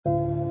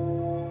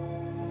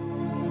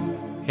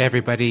Hey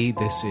everybody,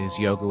 this is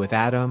Yoga with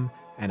Adam,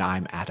 and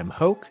I'm Adam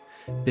Hoke.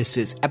 This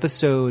is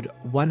episode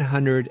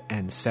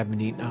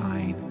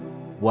 179,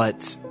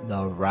 What's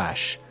the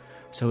Rush?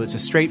 So it's a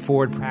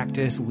straightforward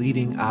practice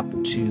leading up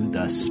to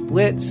the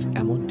splits,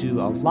 and we'll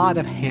do a lot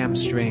of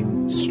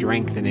hamstring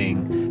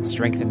strengthening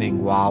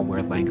while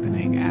we're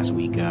lengthening as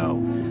we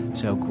go.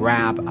 So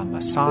grab a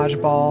massage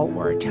ball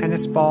or a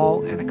tennis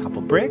ball and a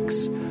couple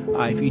bricks.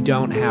 If you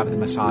don't have the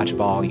massage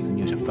ball, you can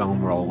use a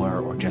foam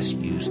roller or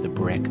just use the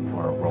brick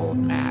or a rolled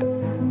mat.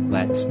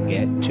 Let's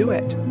get to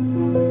it.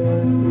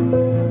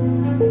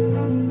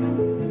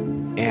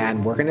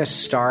 And we're going to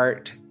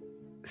start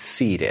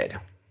seated.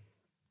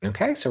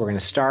 Okay, so we're going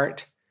to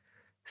start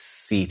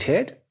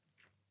seated,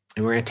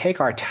 and we're going to take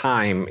our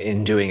time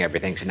in doing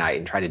everything tonight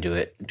and try to do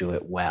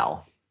it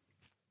well.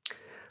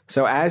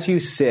 So as you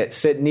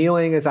sit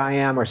kneeling as I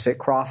am or sit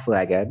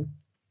cross-legged.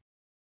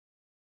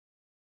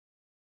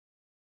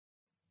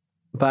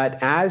 But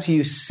as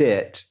you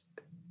sit,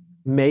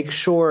 make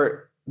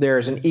sure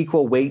there's an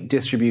equal weight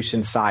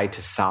distribution side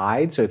to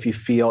side. So if you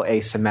feel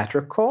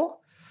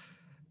asymmetrical,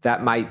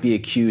 that might be a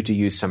cue to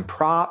use some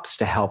props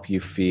to help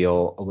you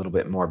feel a little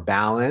bit more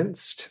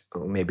balanced,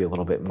 or maybe a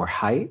little bit more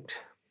height.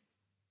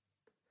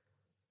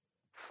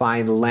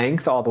 Find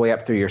length all the way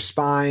up through your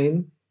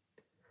spine.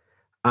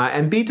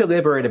 And be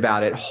deliberate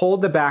about it.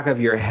 Hold the back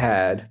of your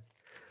head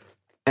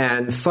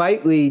and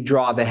slightly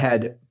draw the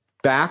head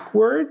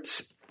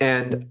backwards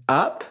and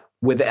up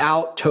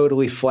without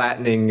totally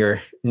flattening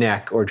your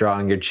neck or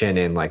drawing your chin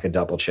in like a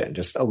double chin,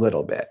 just a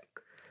little bit.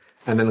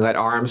 And then let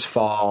arms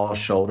fall,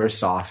 shoulders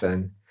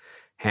soften.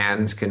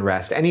 Hands can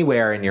rest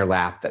anywhere in your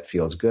lap that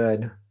feels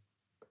good.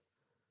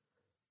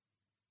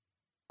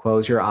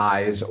 Close your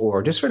eyes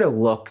or just sort of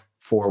look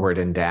forward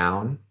and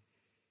down.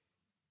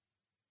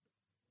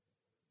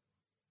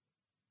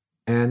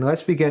 And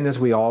let's begin as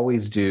we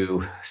always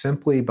do,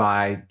 simply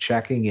by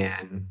checking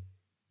in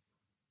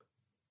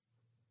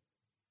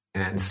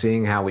and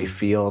seeing how we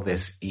feel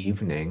this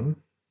evening.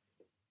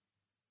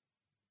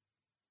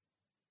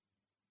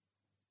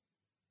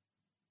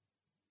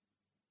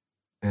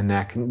 And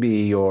that can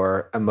be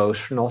your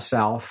emotional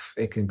self.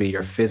 It can be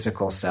your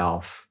physical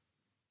self.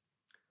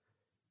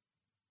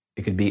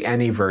 It could be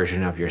any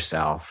version of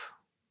yourself.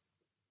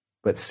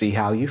 But see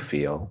how you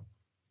feel.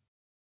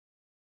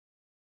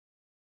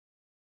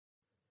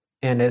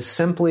 And as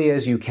simply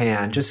as you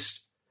can,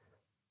 just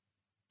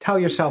tell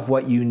yourself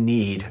what you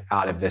need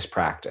out of this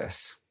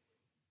practice.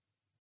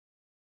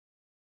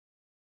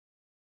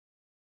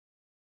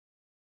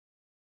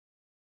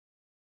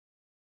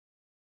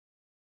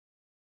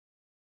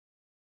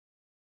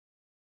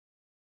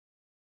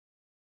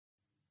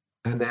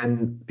 And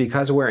then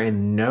because we're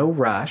in no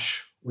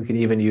rush, we could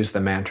even use the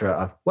mantra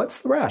of, what's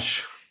the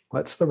rush?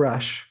 What's the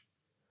rush?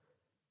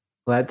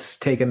 Let's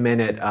take a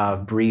minute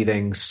of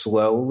breathing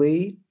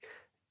slowly,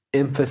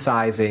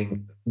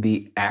 emphasizing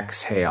the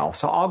exhale.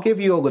 So I'll give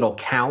you a little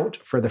count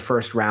for the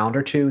first round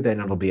or two, then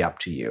it'll be up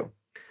to you.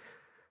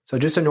 So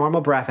just a normal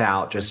breath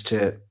out just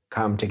to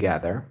come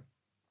together.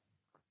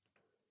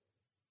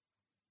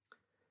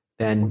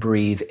 Then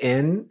breathe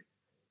in,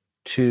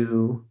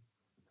 2,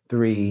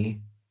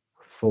 3,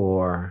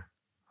 4,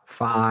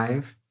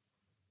 5.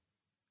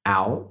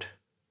 Out,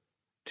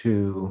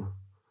 2,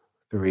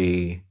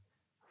 3,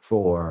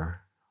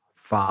 4,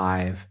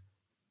 5.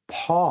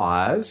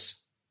 Pause.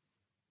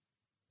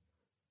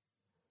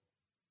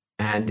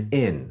 And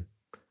in,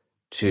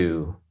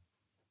 2,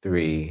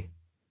 3,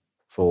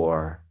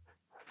 4,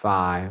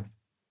 5.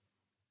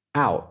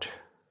 Out,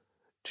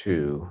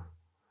 2,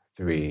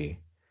 3,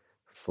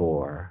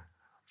 4,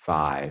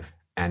 5.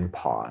 And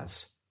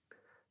pause.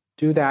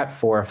 Do that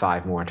 4 or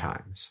 5 more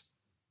times.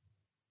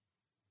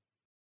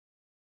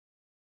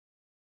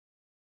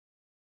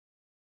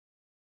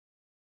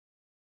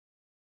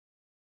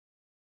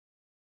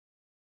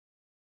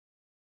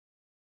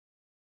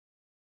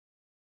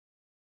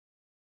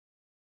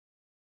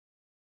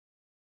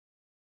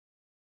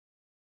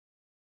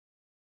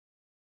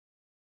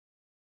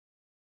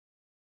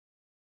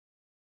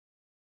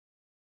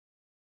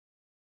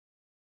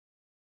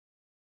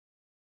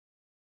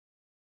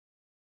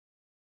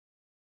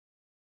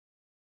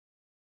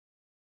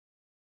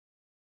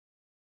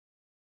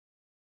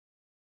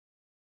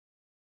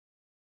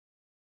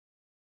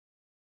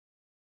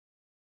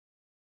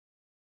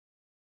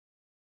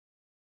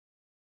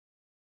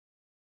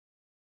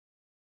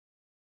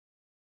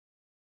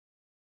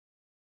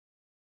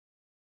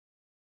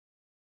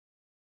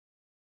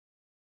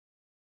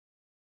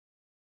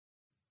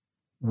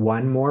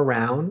 One more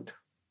round.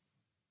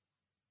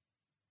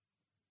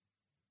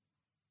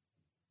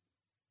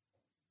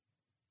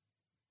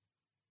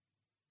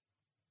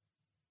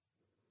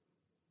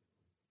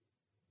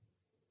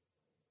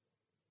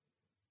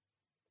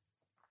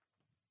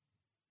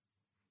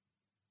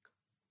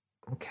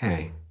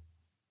 Okay.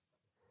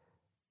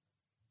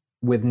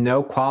 With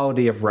no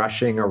quality of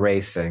rushing or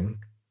racing,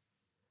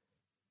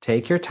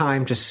 take your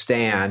time to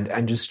stand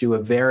and just do a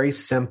very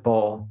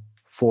simple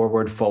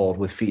forward fold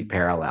with feet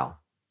parallel.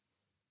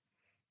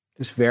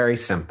 Just very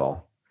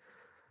simple.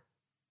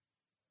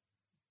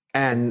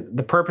 And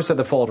the purpose of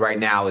the fold right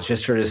now is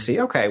just sort of see,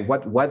 okay,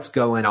 what's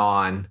going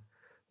on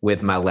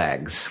with my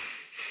legs?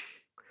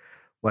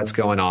 What's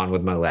going on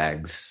with my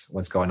legs?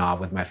 What's going on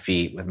with my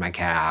feet, with my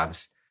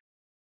calves?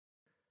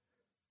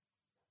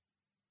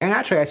 And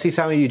actually, I see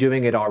some of you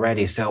doing it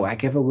already. So I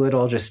give a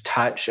little just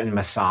touch and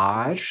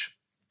massage.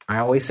 I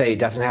always say it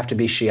doesn't have to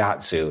be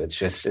shiatsu. It's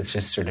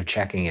just sort of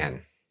checking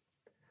in.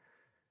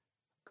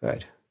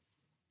 Good.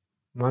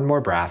 One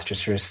more breath,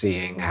 just sort of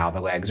seeing how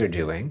the legs are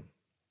doing.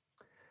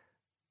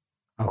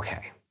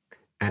 Okay.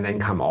 And then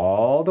come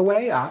all the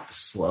way up,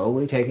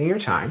 slowly taking your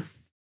time.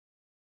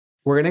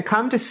 We're going to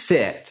come to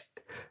sit,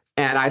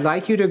 and I'd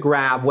like you to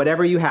grab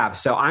whatever you have.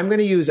 So I'm going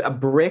to use a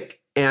brick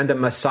and a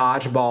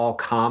massage ball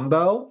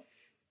combo.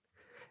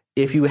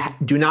 If you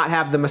do not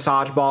have the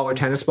massage ball or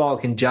tennis ball,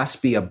 it can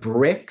just be a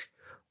brick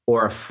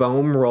or a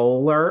foam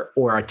roller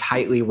or a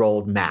tightly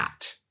rolled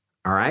mat.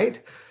 All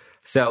right?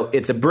 So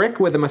it's a brick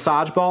with a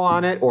massage ball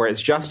on it, or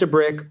it's just a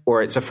brick,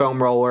 or it's a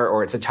foam roller,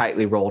 or it's a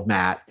tightly rolled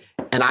mat.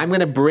 And I'm going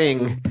to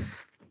bring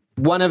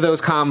one of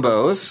those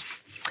combos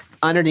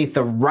underneath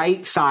the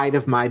right side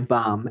of my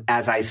bum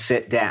as I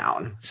sit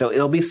down. So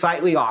it'll be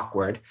slightly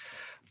awkward.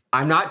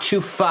 I'm not too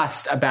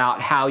fussed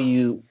about how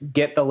you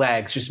get the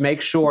legs. Just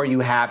make sure you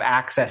have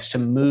access to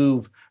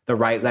move the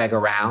right leg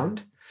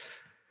around.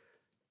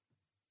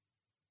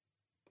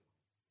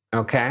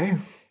 Okay?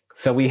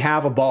 So we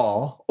have a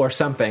ball or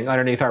something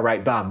underneath our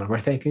right bum, and we're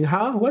thinking,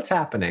 what's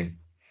happening?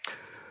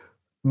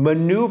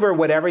 Maneuver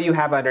whatever you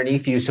have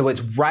underneath you so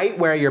it's right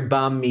where your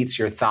bum meets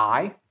your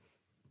thigh.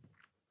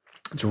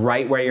 It's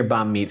right where your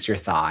bum meets your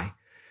thigh.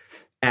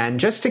 And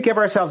just to give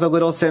ourselves a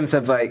little sense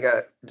of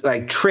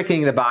like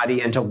tricking the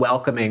body into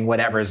welcoming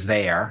whatever's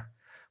there,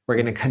 we're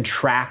going to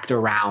contract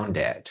around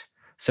it.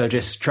 So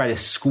just try to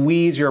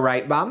squeeze your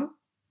right bum.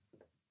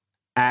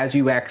 As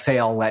you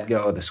exhale, let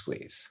go of the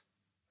squeeze.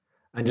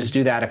 And just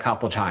do that a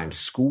couple times.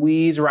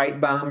 Squeeze right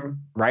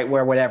bum, right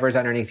where whatever's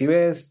underneath you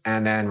is,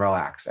 and then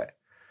relax it.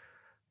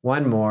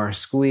 One more,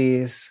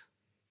 squeeze,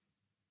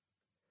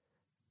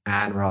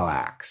 and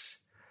relax.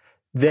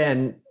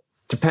 Then,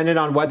 depending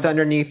on what's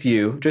underneath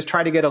you, just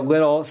try to get a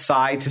little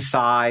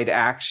side-to-side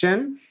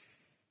action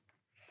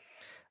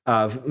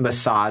of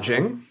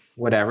massaging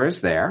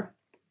whatever's there.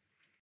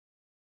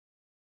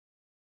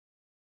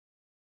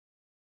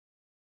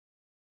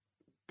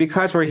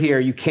 Because we're here,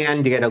 you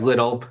can get a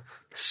little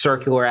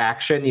circular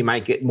action. You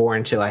might get more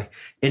into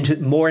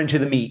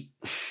the meat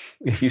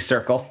if you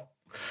circle.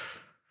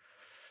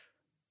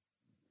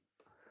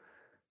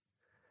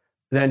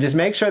 Then just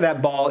make sure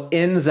that ball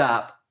ends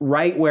up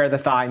right where the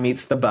thigh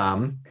meets the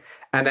bum.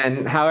 And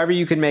then however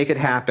you can make it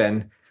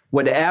happen,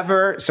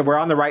 so we're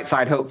on the right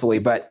side, hopefully,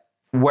 but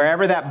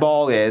wherever that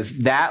ball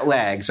is, that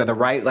leg, so the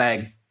right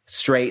leg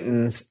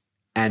straightens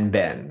and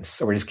bends.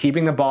 So we're just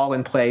keeping the ball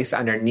in place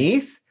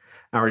underneath,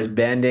 and we're just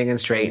bending and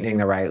straightening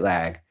the right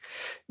leg.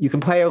 You can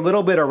play a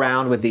little bit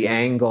around with the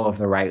angle of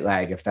the right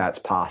leg if that's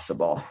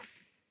possible.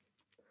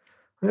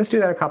 Let's do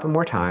that a couple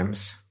more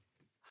times.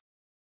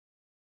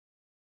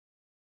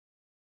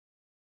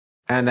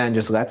 And then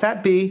just let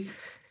that be.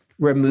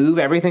 Remove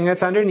everything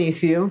that's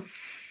underneath you.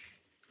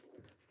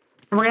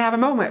 And we're going to have a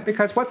moment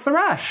because what's the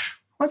rush?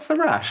 What's the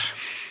rush?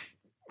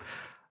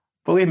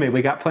 Believe me,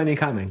 we got plenty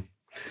coming.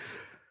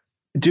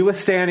 Do a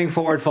standing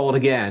forward fold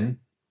again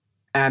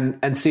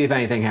and see if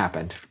anything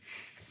happened.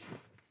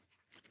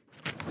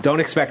 Don't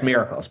expect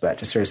miracles, but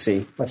just sort of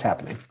see what's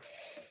happening.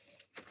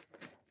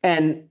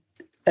 And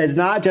it's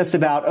not just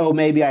about,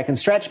 maybe I can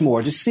stretch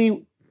more. Just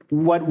see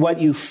what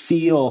you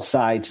feel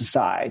side to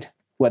side,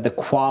 what the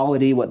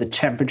quality, what the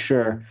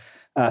temperature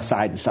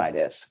side to side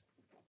is.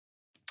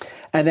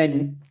 And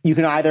then you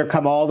can either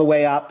come all the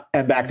way up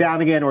and back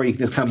down again, or you can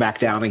just come back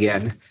down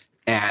again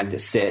and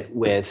sit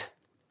with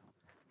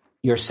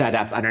your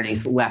setup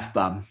underneath left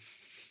bum.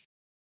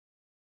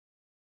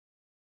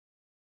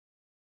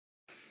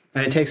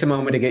 And it takes a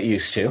moment to get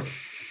used to.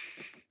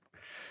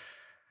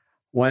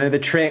 One of the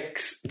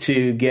tricks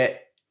to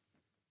get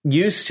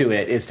used to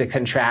it is to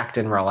contract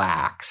and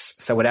relax.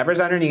 So whatever's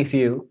underneath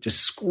you,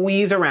 just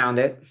squeeze around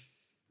it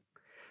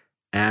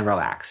and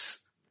relax.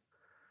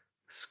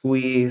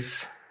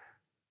 Squeeze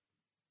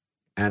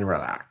and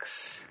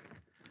relax.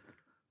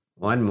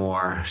 One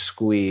more,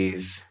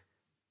 squeeze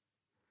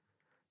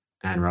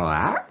and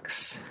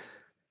relax.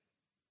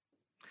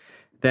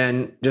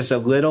 Then just a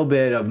little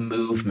bit of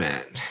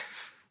movement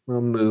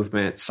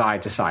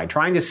side to side,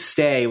 trying to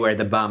stay where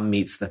the bum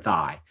meets the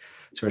thigh.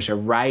 So we're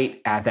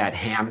right at that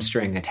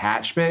hamstring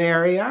attachment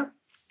area.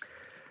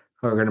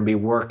 We're going to be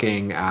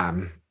working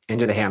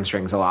into the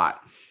hamstrings a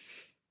lot.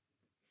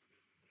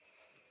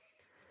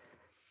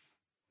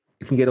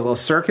 You can get a little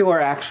circular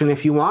action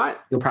if you want.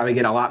 You'll probably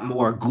get a lot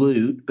more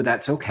glute, but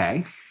that's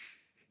okay.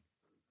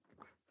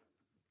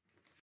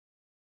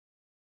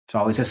 It's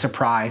always a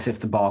surprise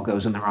if the ball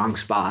goes in the wrong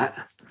spot.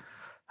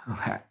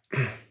 Okay.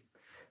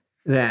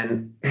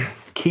 Then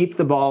keep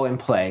the ball in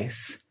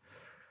place.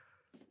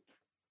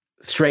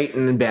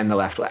 Straighten and bend the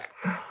left leg.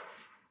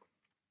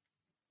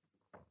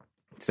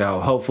 So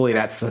hopefully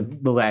that's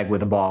the leg with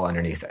the ball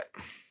underneath it.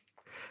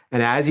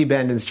 And as you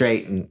bend and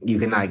straighten, you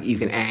can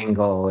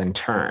angle and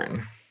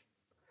turn.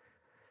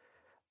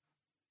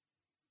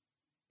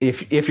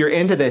 If you're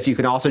into this, you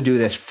can also do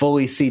this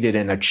fully seated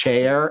in a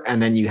chair,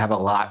 and then you have a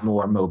lot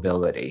more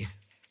mobility.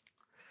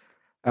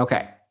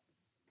 Okay.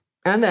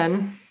 And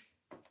then,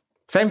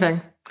 same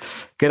thing.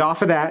 Get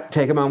off of that.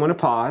 Take a moment to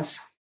pause.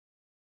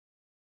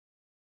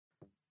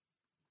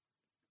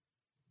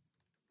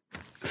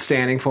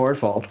 Standing forward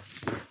fold.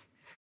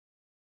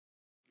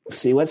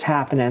 See what's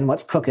happening,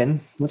 what's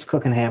cooking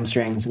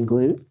hamstrings and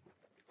glute.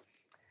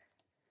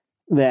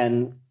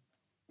 Then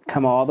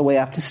come all the way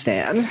up to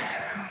stand.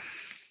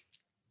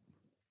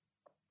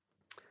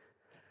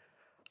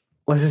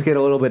 Let's just get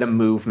a little bit of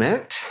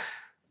movement.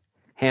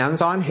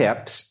 Hands on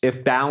hips.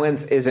 If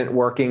balance isn't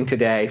working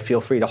today,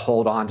 feel free to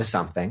hold on to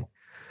something.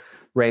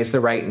 Raise the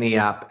right knee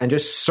up and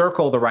just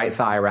circle the right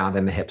thigh around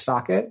in the hip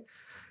socket.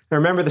 Now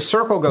remember, the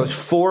circle goes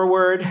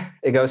forward,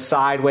 it goes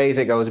sideways,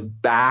 it goes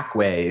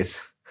backwards,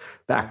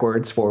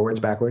 forwards,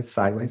 backwards,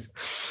 sideways.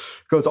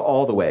 It goes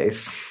all the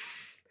ways.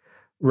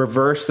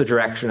 Reverse the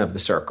direction of the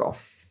circle.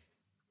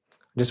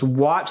 Just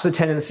watch the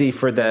tendency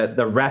for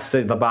the rest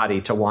of the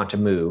body to want to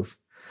move.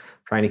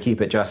 Trying to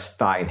keep it just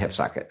thigh and hip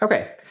socket.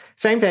 Okay,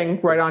 same thing,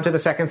 right on to the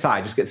second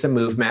side. Just get some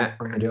movement.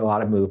 We're going to do a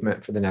lot of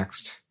movement for the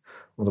next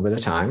little bit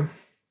of time.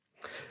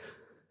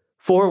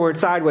 Forward,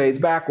 sideways,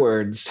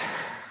 backwards,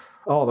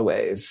 all the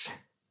ways.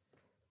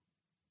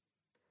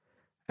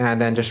 And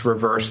then just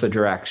reverse the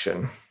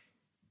direction.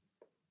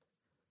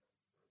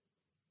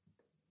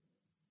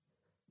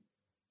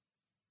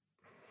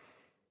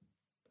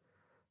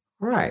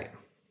 All right.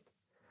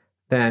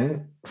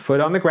 Then foot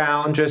on the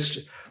ground, just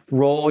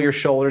roll your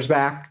shoulders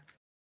back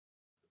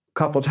a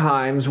couple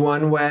times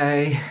one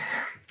way,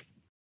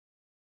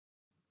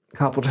 a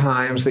couple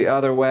times the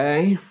other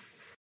way.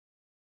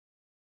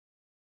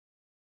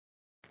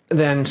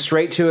 Then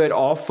straight to it,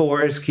 all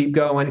fours, keep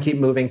going, keep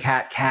moving,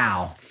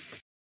 cat-cow.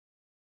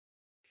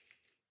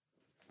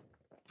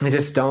 And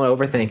just don't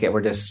overthink it.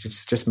 We're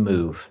just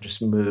move.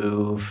 Just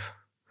move.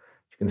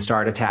 You can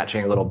start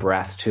attaching a little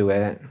breath to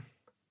it.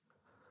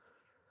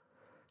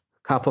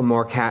 A couple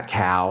more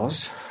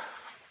cat-cows.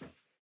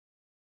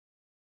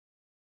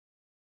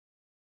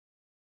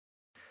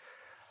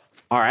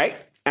 All right.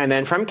 And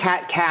then from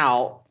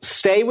cat-cow,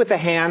 stay with the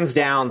hands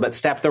down, but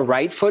step the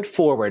right foot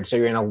forward. So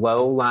you're in a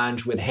low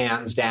lunge with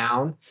hands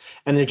down.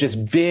 And there's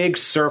just big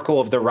circle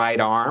of the right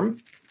arm.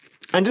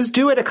 And just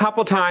do it a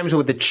couple times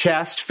with the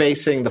chest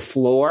facing the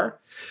floor.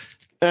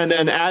 And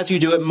then as you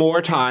do it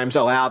more times,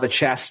 allow the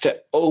chest to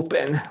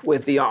open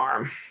with the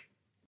arm.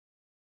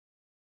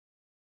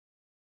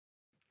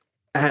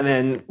 And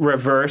then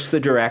reverse the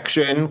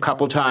direction a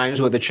couple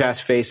times with the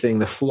chest facing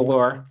the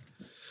floor.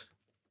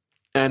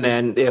 And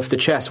then if the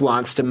chest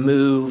wants to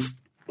move,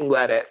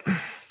 let it.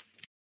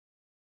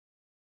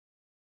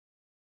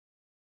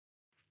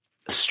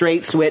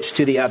 Straight switch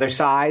to the other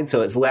side.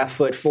 So it's left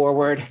foot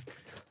forward,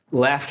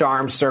 left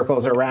arm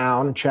circles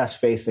around, chest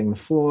facing the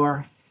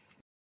floor.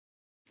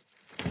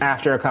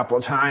 After a couple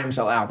of times,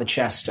 allow the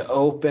chest to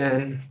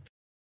open.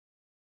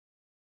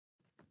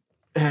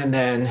 And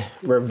then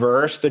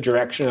reverse the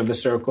direction of the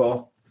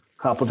circle.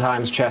 A couple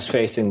times, chest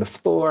facing the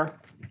floor.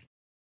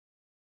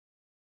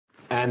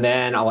 And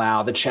then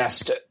allow the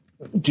chest to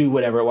do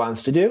whatever it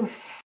wants to do.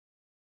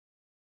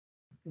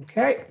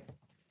 Okay.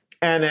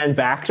 And then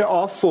back to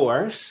all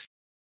fours.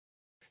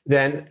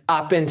 Then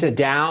up into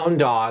down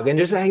dog. And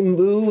just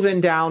move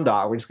in down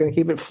dog. We're just going to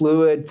keep it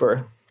fluid for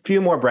a few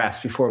more breaths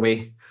before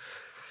we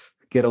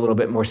get a little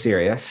bit more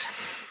serious.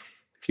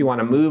 If you want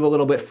to move a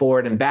little bit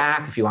forward and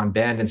back, if you want to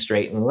bend and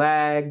straighten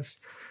legs,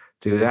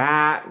 do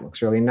that.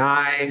 Looks really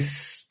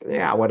nice.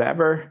 Yeah,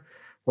 whatever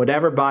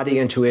body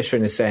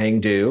intuition is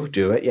saying do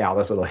it. Yeah,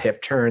 those little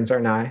hip turns are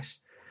nice.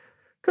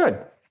 Good.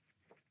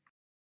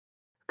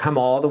 Come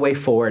all the way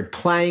forward.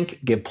 Plank.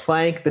 Give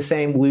plank the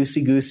same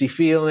loosey-goosey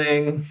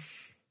feeling.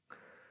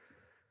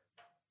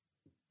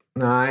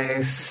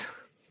 Nice.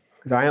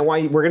 Because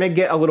we're going to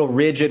get a little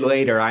rigid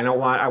later. I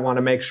want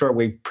to make sure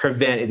we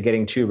prevent it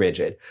getting too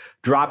rigid.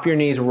 Drop your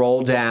knees,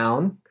 roll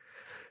down.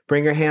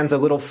 Bring your hands a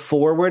little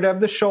forward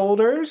of the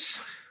shoulders.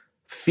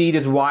 Feet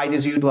as wide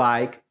as you'd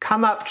like.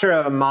 Come up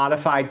to a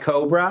modified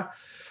cobra,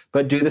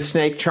 but do the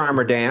snake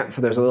charmer dance.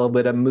 So there's a little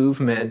bit of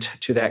movement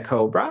to that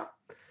cobra.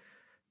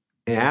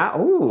 Yeah.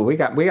 Ooh, we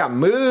got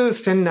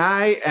moves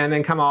tonight. And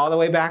then come all the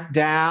way back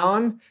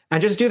down.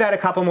 And just do that a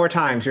couple more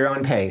times, your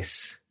own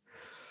pace.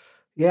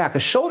 Yeah,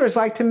 because shoulders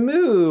like to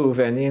move.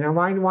 And,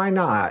 why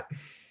not?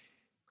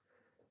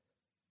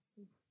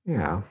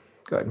 Yeah,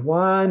 good.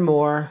 One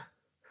more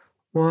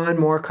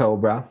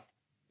cobra.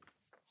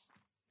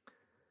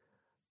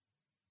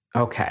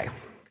 Okay.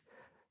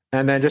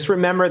 And then just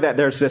remember that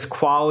there's this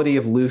quality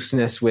of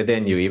looseness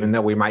within you, even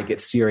though we might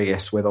get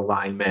serious with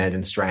alignment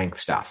and strength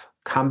stuff.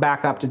 Come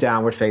back up to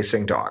downward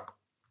facing dog.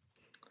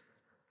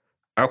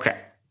 Okay.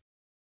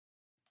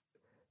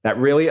 That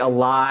really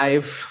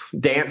alive,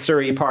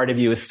 dancery part of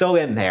you is still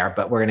in there,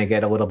 but we're going to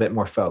get a little bit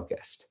more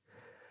focused.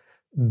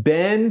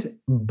 Bend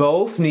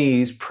both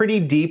knees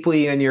pretty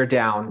deeply in your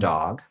down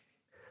dog.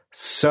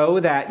 so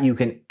that you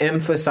can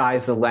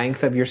emphasize the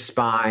length of your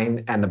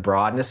spine and the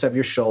broadness of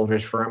your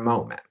shoulders for a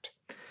moment.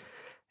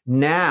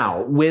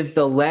 Now, with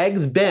the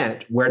legs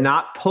bent, we're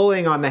not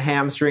pulling on the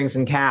hamstrings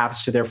and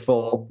calves to their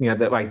full,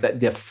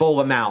 the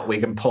full amount we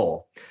can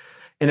pull.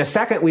 In a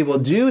second, we will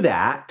do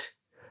that,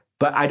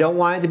 but I don't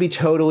want it to be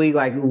totally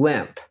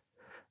limp.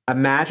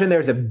 Imagine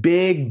there's a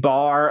big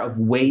bar of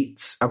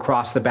weights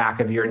across the back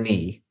of your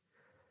knee.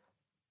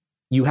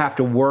 You have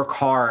to work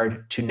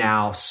hard to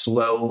now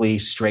slowly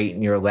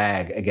straighten your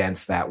leg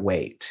against that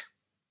weight.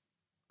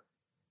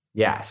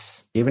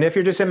 Yes, even if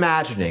you're just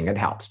imagining, it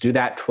helps. Do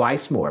that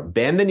twice more.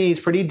 Bend the knees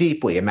pretty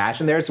deeply.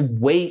 Imagine there's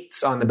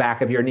weights on the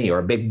back of your knee or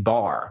a big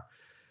bar.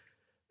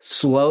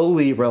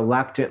 Slowly,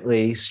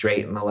 reluctantly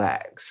straighten the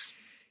legs.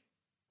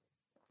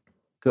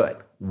 Good.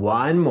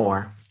 One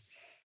more.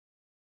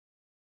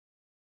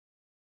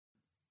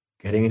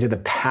 Getting into the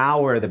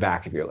power of the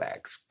back of your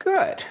legs.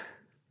 Good.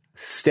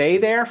 Stay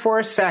there for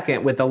a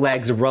second with the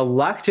legs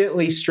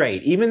reluctantly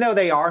straight. Even though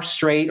they are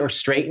straight or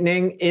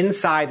straightening,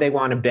 inside they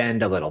want to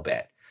bend a little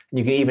bit.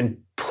 You can even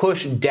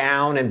push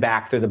down and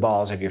back through the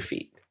balls of your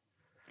feet.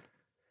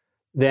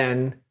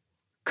 Then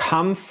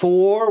come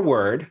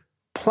forward,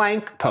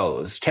 plank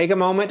pose. Take a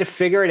moment to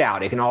figure it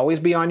out. It can always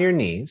be on your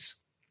knees.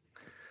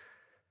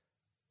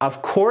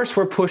 Of course,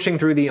 we're pushing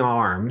through the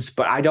arms,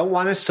 but I don't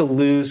want us to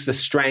lose the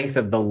strength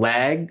of the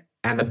leg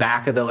and the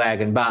back of the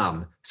leg and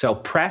bum. So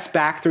press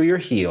back through your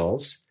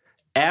heels.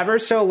 Ever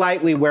so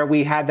lightly where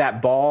we had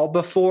that ball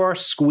before,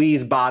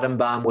 squeeze bottom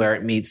bum where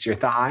it meets your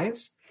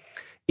thighs.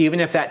 Even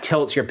if that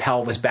tilts your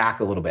pelvis back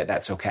a little bit,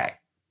 that's okay.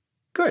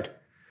 Good.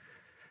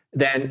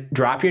 Then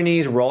drop your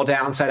knees, roll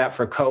down, set up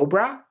for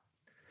cobra.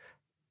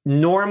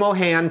 Normal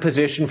hand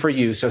position for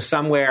you, so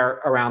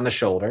somewhere around the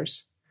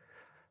shoulders.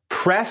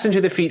 Press into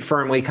the feet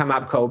firmly, come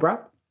up cobra.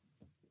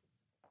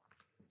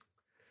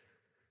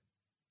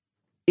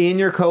 In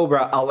your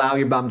cobra, allow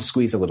your bum to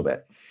squeeze a little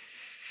bit.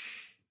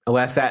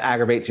 Unless that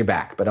aggravates your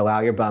back, but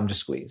allow your bum to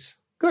squeeze.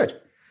 Good.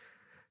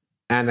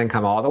 And then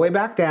come all the way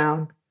back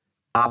down.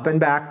 Up and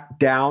back,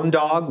 down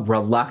dog,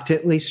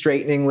 reluctantly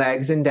straightening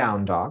legs in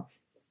down dog.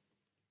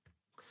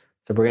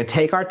 So we're going to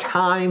take our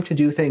time to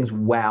do things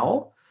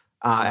well.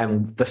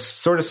 And the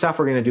sort of stuff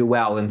we're going to do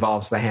well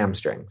involves the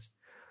hamstrings.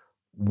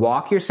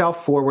 Walk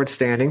yourself forward,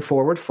 standing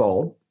forward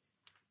fold.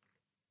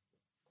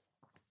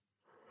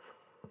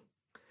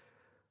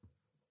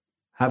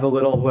 Have a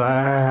little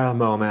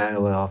moment, a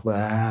little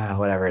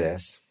whatever it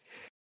is.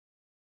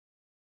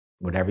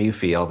 Whatever you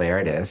feel, there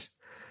it is.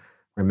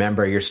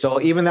 Remember, you're still,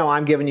 even though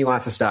I'm giving you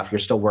lots of stuff, you're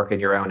still working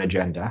your own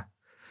agenda.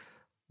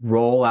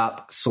 Roll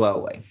up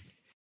slowly.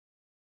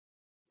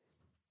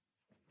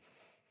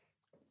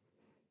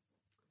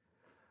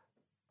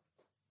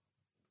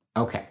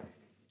 Okay.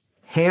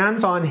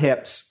 Hands on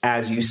hips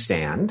as you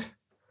stand.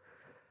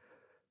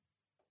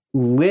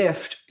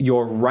 Lift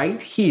your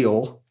right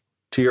heel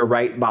to your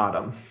right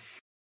bottom.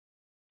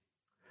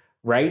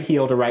 Right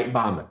heel to right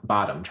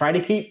bottom. Try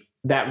to keep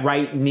that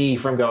right knee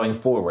from going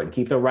forward.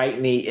 Keep the right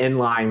knee in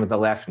line with the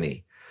left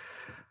knee.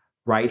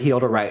 Right heel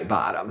to right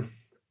bottom.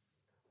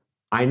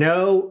 I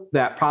know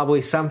that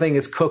probably something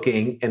is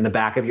cooking in the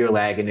back of your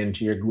leg and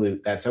into your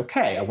glute. That's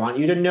okay. I want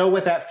you to know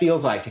what that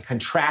feels like, to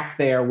contract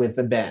there with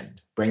the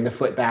bend. Bring the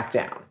foot back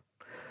down.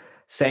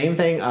 Same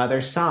thing,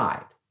 other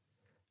side.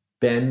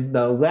 Bend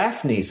the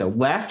left knee. So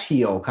left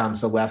heel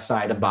comes to left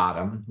side of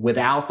bottom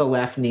without the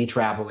left knee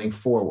traveling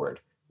forward.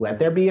 Let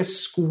there be a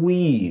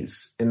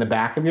squeeze in the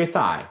back of your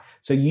thigh.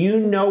 So you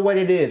know what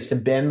it is to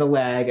bend the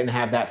leg and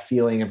have that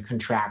feeling of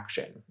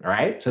contraction, all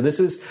right? So this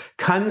is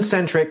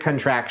concentric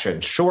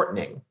contraction,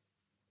 shortening,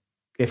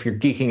 if you're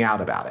geeking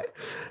out about it.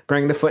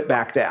 Bring the foot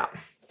back down.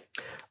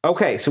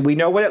 Okay, so we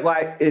know what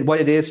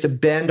it is to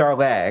bend our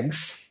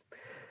legs.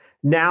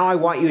 Now I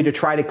want you to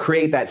try to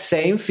create that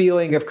same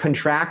feeling of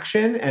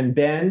contraction and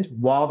bend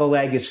while the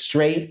leg is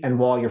straight and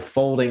while you're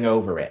folding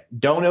over it.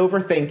 Don't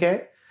overthink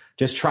it.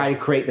 Just try to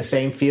create the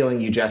same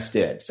feeling you just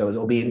did. So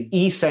it'll be an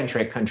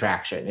eccentric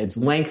contraction. It's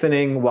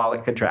lengthening while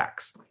it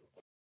contracts.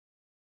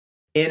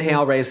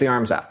 Inhale, raise the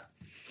arms up.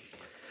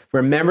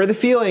 Remember the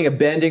feeling of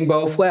bending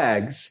both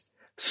legs.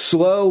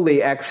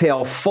 Slowly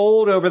exhale,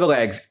 fold over the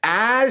legs.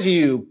 As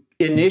you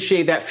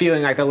initiate that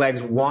feeling like the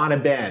legs want to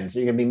bend, so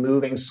you're going to be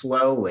moving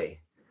slowly.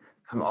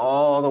 Come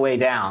all the way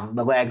down.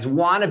 The legs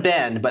want to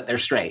bend, but they're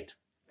straight.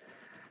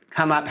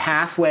 Come up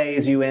halfway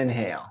as you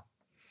inhale.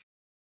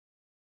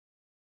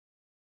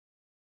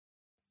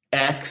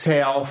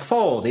 Exhale,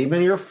 fold.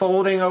 Even you're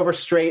folding over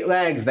straight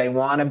legs, they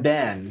want to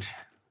bend.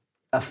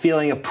 A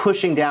feeling of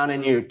pushing down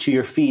to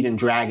your feet and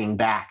dragging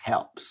back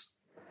helps.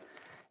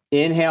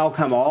 Inhale,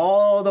 come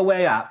all the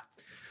way up.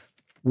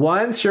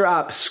 Once you're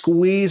up,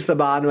 squeeze the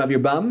bottom of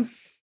your bum.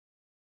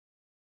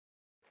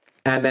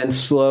 And then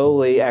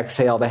slowly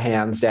exhale the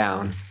hands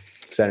down,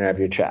 center of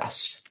your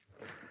chest.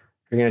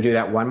 You're going to do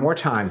that one more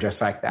time,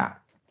 just like that.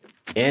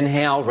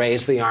 Inhale,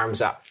 raise the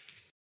arms up.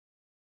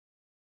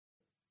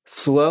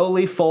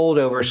 Slowly fold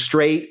over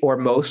straight or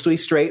mostly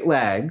straight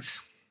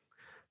legs,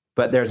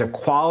 but there's a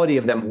quality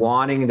of them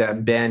wanting to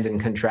bend and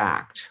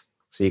contract.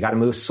 So you got to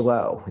move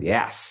slow.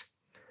 Yes.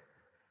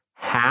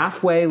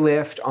 Halfway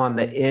lift on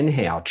the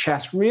inhale.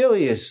 Chest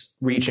really is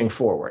reaching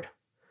forward.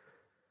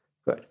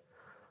 Good.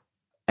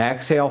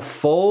 Exhale,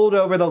 fold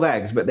over the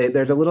legs, but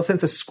there's a little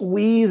sense of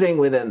squeezing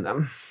within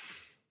them.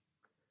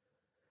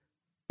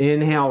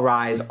 Inhale,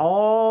 rise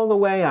all the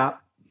way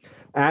up.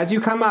 As you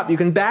come up, you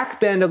can back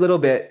bend a little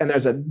bit, and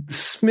there's a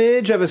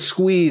smidge of a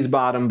squeeze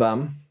bottom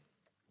bum.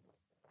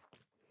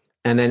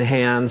 And then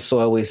hands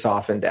slowly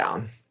soften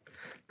down.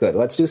 Good.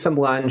 Let's do some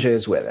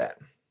lunges with it.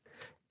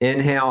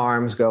 Inhale,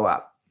 arms go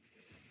up.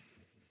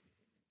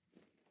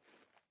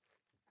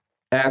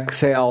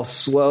 Exhale,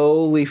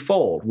 slowly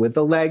fold with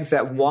the legs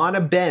that want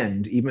to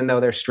bend, even though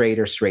they're straight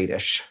or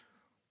straightish.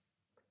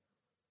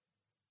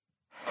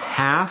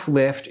 Half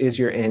lift is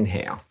your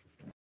inhale.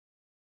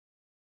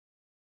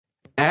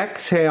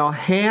 Exhale,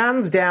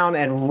 hands down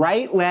and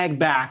right leg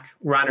back,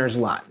 runner's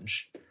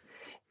lunge.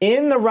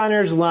 In the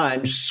runner's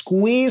lunge,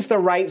 squeeze the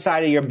right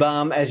side of your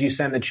bum as you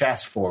send the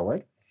chest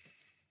forward.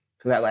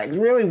 So that leg's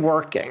really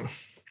working.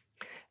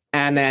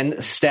 And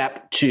then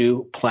step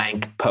to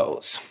plank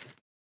pose.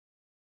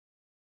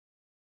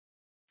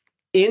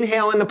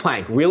 Inhale in the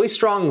plank, really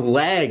strong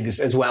legs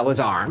as well as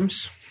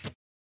arms.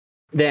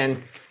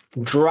 Then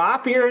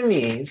drop your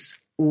knees,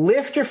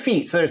 lift your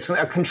feet so there's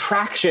a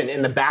contraction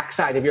in the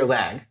backside of your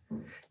leg.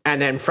 And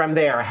then from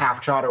there, a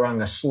half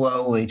chaturanga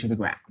slowly to the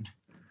ground.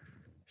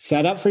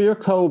 Set up for your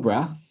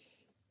cobra.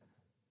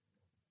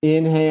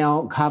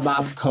 Inhale, come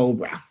up,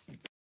 cobra.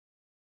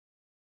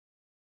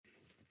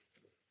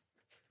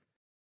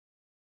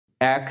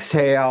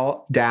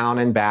 Exhale, down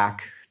and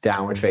back,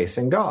 downward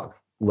facing dog.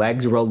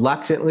 Legs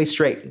reluctantly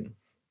straighten.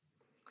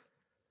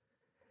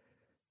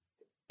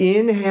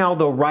 Inhale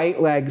the right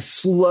leg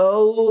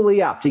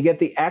slowly up. To get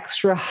the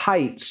extra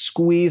height,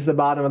 squeeze the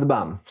bottom of the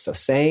bum. So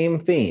same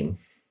theme.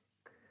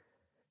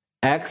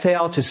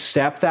 Exhale to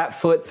step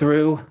that foot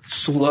through,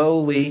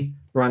 slowly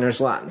runner's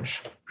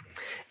lunge.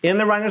 In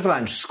the runner's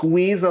lunge,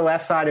 squeeze the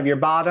left side of your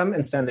bottom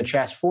and send the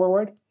chest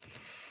forward.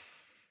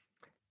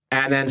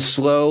 And then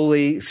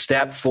slowly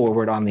step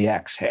forward on the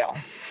exhale.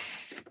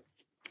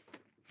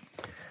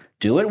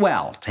 Do it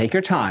well. Take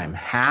your time.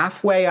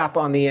 Halfway up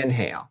on the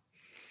inhale.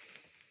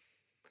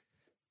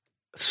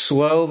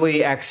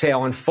 Slowly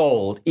exhale and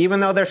fold. Even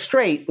though they're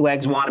straight,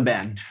 legs want to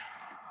bend.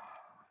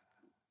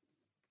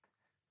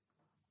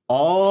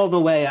 All the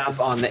way up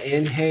on the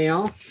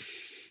inhale.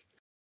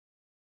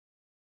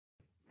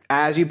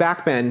 As you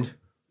back bend,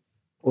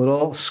 a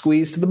little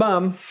squeeze to the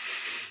bum.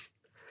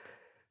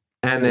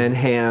 And then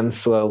hands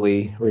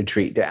slowly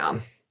retreat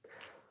down.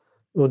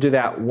 We'll do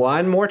that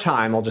one more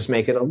time. We'll just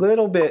make it a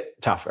little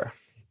bit tougher.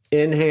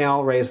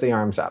 Inhale, raise the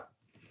arms up.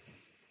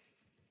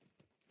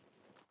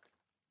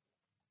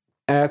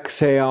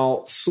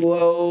 Exhale,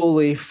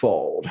 slowly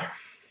fold.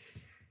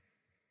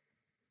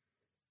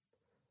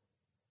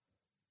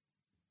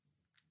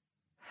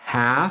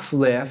 Half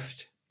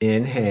lift,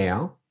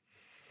 inhale.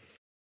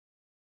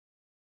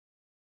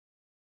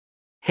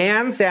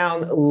 Hands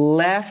down,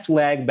 left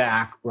leg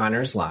back,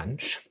 runner's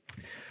lunge.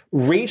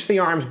 Reach the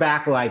arms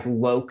back like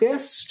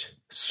locust.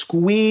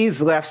 Squeeze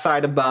left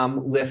side of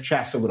bum, lift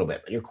chest a little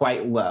bit, but you're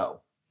quite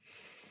low.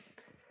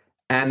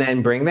 And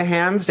then bring the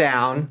hands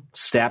down,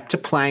 step to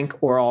plank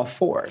or all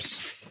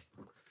fours.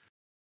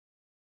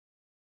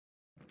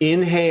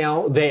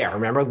 Inhale there.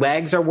 Remember,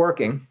 legs are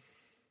working.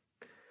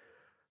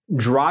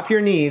 Drop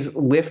your knees,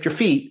 lift your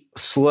feet,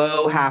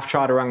 slow half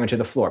chaturanga to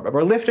the floor. But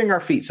we're lifting our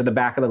feet so the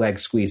back of the leg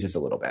squeezes a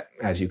little bit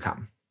as you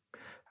come.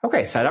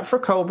 Okay, set up for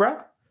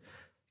cobra.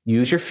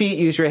 Use your feet,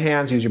 use your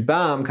hands, use your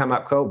bum, come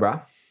up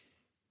cobra.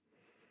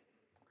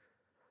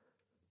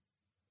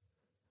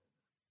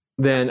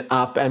 Then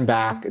up and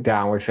back,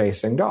 downward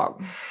facing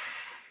dog.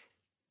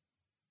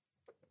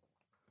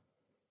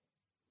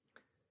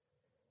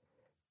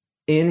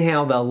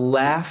 Inhale the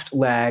left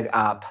leg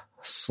up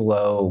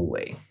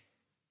slowly.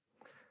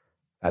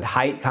 That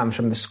height comes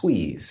from the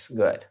squeeze.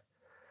 Good.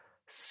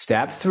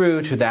 Step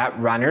through to that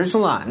runner's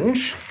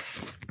lunge.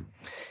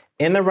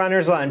 In the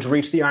runner's lunge,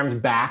 reach the arms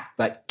back,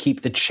 but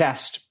keep the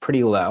chest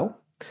pretty low.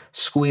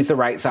 Squeeze the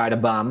right side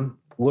of bum,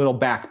 little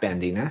back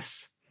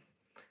bendiness.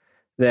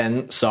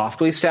 Then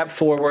softly step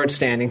forward,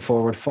 standing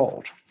forward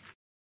fold.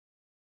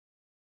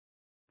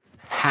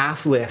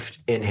 Half lift,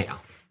 inhale.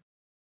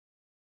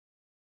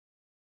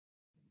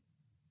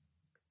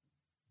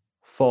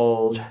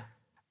 Fold,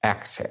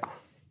 exhale.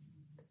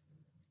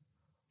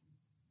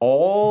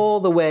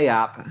 All the way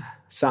up,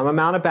 some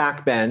amount of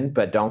back bend,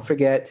 but don't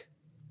forget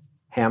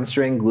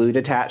hamstring, glute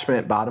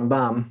attachment, bottom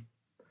bum.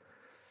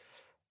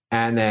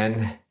 And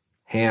then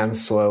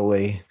hands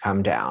slowly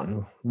come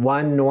down.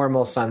 One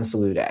normal sun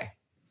salute.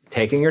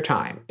 Taking your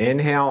time.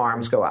 Inhale,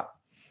 arms go up.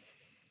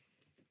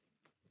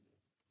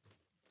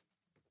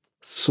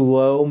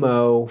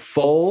 Slow-mo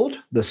fold.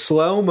 The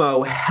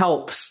slow-mo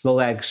helps the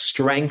legs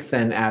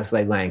strengthen as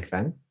they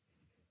lengthen.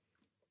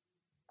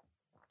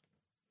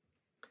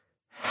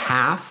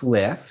 Half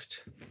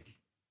lift.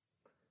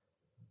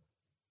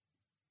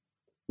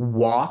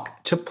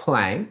 Walk to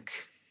plank.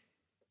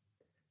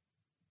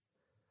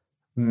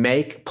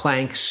 Make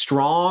plank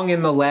strong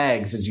in the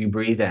legs as you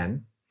breathe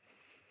in.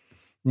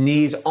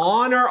 Knees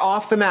on or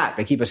off the mat,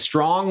 but keep a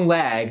strong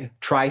leg,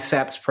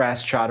 triceps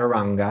press,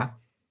 chaturanga.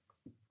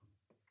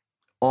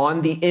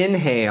 On the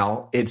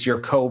inhale, it's your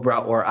cobra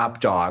or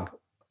up dog.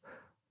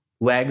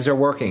 Legs are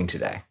working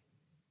today.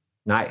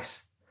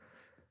 Nice.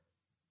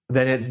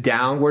 Then it's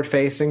downward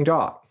facing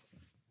dog.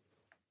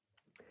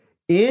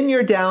 In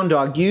your down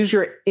dog, use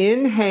your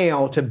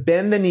inhale to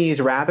bend the knees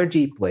rather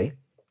deeply.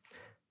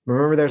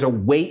 Remember, there's a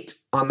weight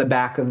on the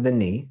back of the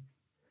knee.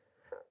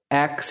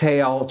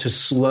 Exhale to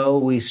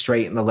slowly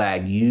straighten the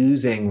leg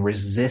using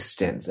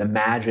resistance,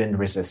 imagined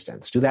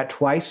resistance. Do that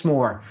twice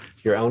more,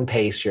 your own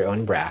pace, your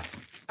own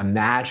breath.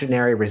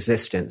 Imaginary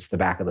resistance, the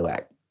back of the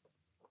leg.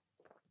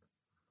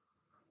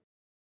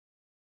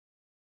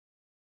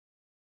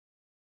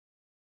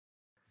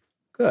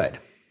 Good.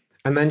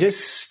 And then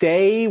just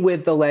stay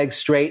with the legs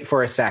straight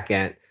for a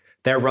second.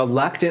 They're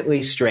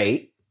reluctantly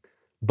straight.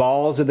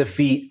 Balls of the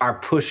feet are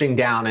pushing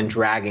down and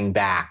dragging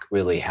back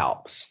really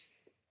helps.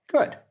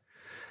 Good.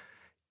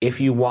 If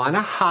you want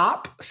to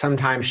hop,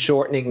 sometimes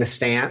shortening the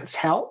stance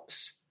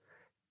helps.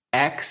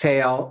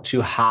 Exhale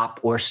to hop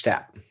or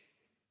step.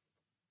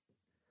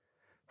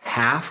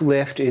 Half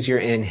lift is your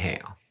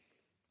inhale.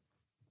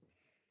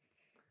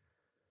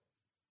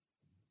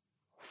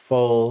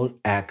 Fold,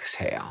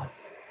 exhale.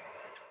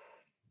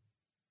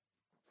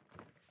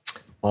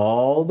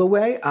 All the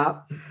way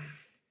up.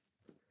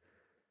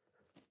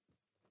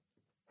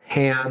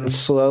 Hands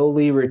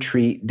slowly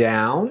retreat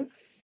down.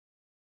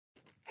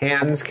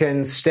 Hands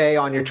can stay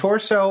on your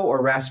torso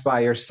or rest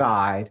by your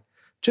side.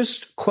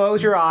 Just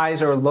close your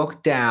eyes or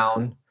look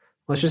down.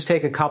 Let's just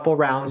take a couple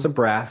rounds of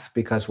breath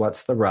because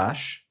what's the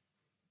rush?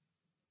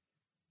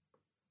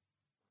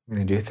 We're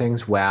going to do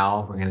things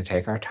well. We're going to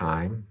take our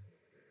time.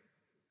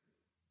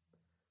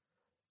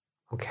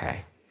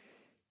 Okay.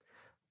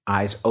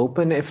 Eyes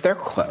open if they're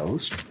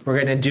closed. We're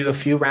going to do a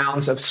few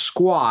rounds of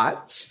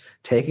squats,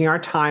 taking our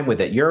time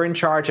with it. You're in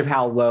charge of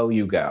how low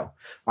you go.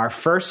 Our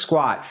first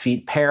squat,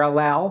 feet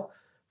parallel,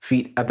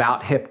 feet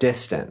about hip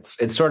distance.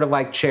 It's sort of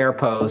like chair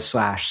pose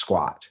 /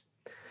 squat.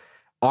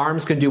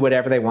 Arms can do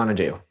whatever they want to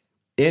do.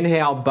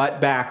 Inhale,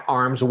 butt back,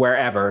 arms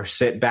wherever.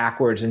 Sit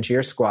backwards into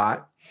your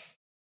squat.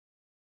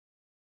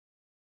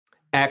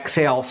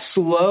 Exhale,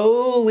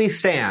 slowly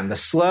stand. The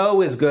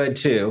slow is good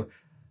too.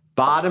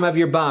 Bottom of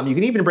your bum. You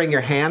can even bring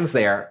your hands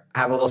there.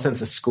 Have a little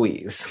sense of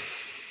squeeze.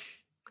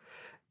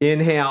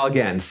 Inhale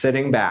again,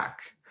 sitting back.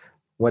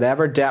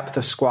 Whatever depth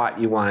of squat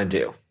you want to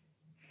do.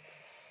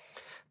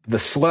 The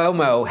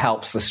slow-mo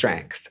helps the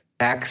strength.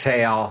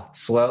 Exhale,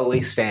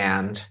 slowly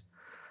stand.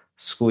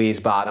 Squeeze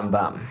bottom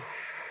bum.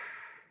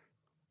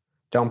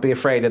 Don't be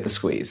afraid of the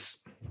squeeze.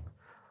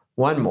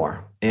 One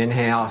more.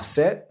 Inhale,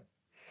 sit.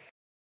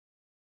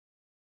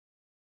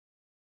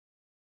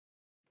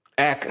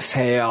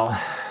 Exhale,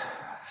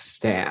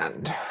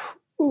 stand.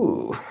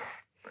 Ooh.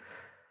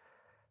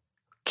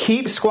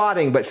 Keep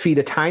squatting, but feet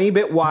a tiny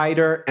bit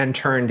wider and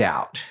turned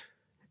out.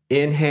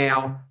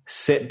 Inhale,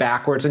 sit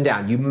backwards and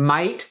down. You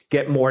might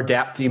get more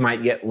depth, you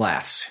might get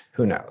less.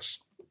 Who knows?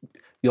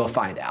 You'll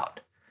find out.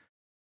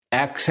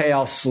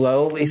 Exhale,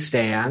 slowly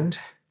stand.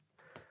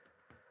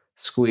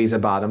 Squeeze a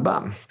bottom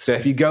bum. So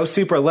if you go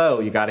super low,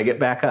 you got to get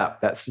back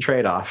up. That's the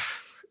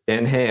trade-off.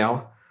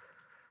 Inhale,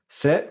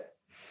 sit.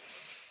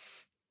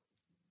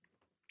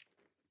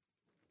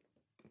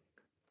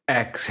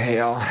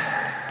 Exhale,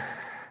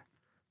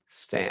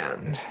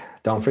 stand.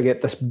 Don't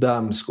forget this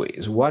bum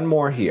squeeze. One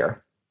more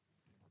here.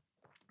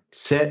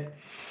 Sit.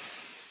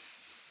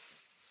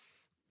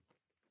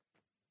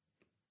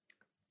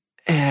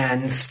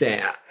 And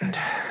stand.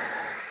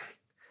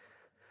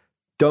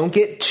 Don't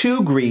get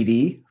too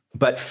greedy,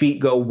 but feet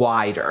go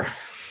wider.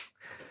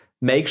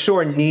 Make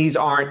sure knees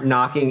aren't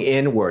knocking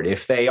inward.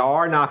 If they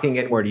are knocking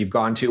inward, you've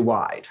gone too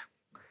wide.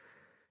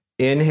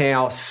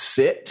 Inhale,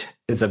 sit.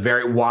 It's a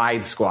very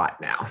wide squat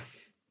now.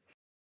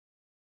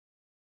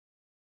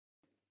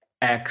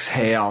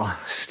 Exhale,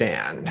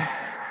 stand.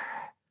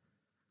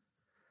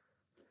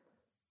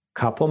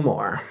 Couple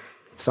more.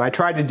 So I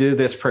try to do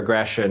this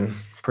progression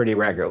pretty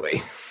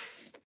regularly.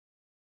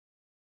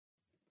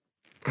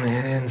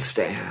 And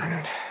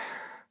stand.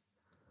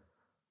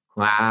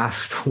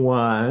 Last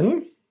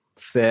one.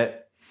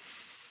 Sit.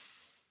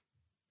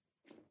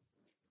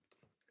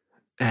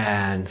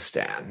 And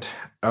stand.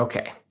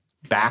 Okay.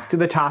 Back to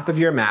the top of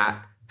your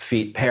mat,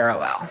 feet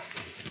parallel.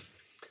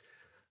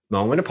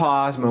 Moment of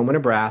pause, moment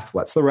of breath.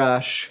 What's the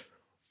rush?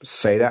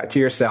 Say that to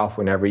yourself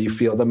whenever you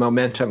feel the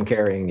momentum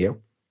carrying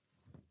you.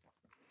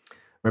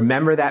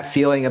 Remember that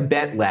feeling of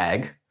bent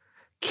leg.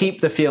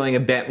 Keep the feeling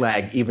of bent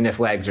leg even if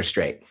legs are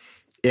straight.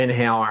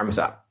 Inhale, arms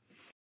up.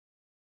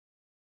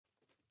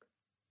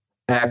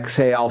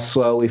 Exhale,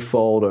 slowly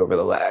fold over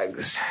the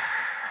legs.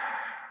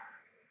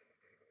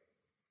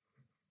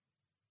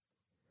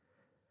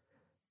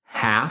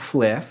 Half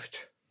lift.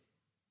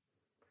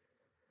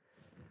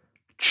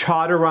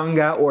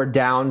 Chaturanga or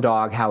down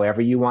dog,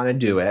 however you want to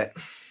do it,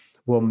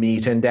 will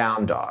meet in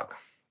down dog.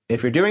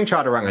 If you're doing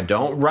chaturanga,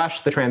 don't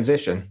rush the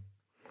transition.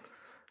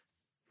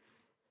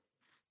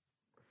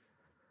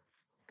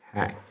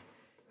 Okay.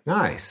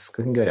 Nice.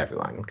 Looking good,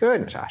 everyone.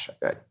 Good, Natasha.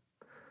 Good.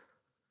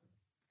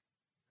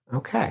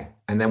 Okay.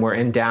 And then we're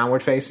in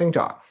downward facing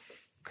dog.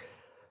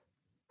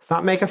 Let's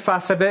not make a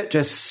fuss of it.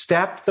 Just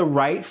step the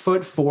right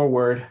foot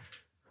forward.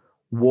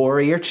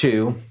 Warrior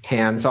two,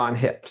 hands on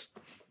hips.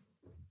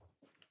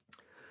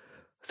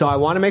 So I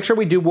want to make sure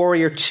we do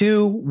warrior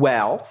two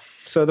well.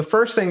 So the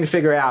first thing to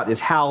figure out is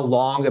how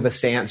long of a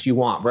stance you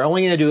want. We're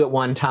only going to do it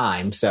one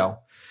time, so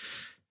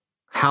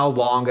how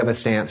long of a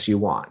stance you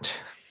want.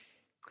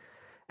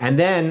 And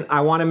then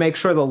I want to make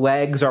sure the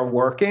legs are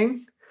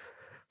working.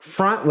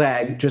 Front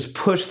leg, just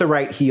push the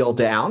right heel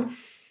down.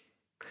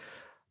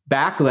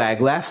 Back leg,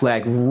 left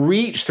leg,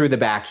 reach through the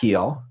back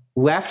heel.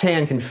 Left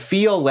hand can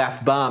feel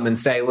left bum and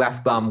say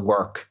left bum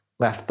work,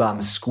 left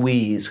bum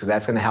squeeze, because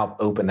that's going to help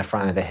open the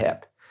front of the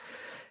hip.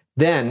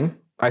 Then,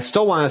 I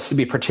still want us to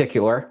be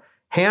particular.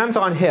 Hands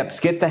on hips,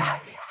 get the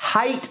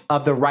height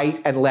of the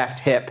right and left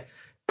hip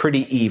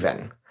pretty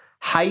even.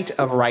 Height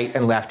of right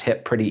and left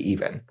hip pretty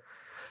even.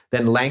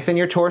 Then lengthen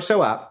your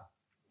torso up.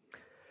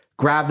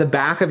 Grab the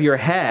back of your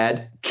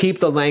head. Keep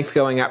the length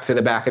going up through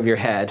the back of your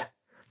head.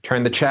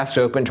 Turn the chest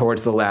open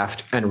towards the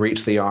left and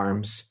reach the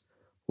arms.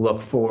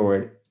 Look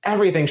forward.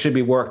 Everything should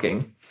be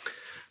working.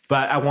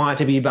 But I want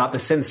it to be about the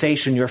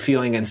sensation you're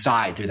feeling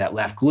inside through that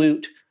left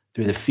glute,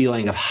 through the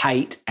feeling of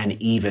height and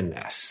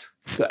evenness.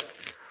 Good.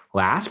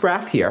 Last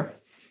breath here.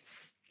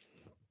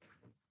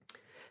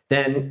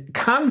 Then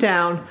come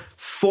down,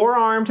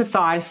 forearm to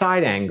thigh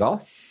side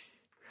angle.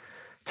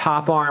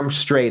 Top arm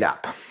straight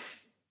up.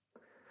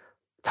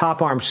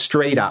 Top arm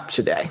straight up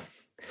today.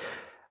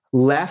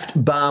 Left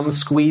bum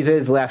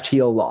squeezes left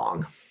heel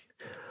long.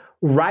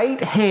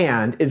 Right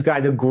hand is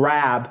going to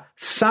grab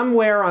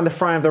somewhere on the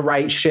front of the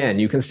right shin.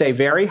 You can stay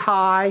very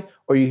high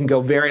or you can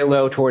go very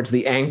low towards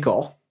the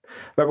ankle.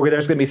 But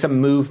there's going to be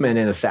some movement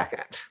in a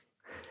second.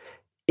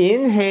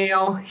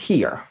 Inhale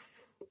here.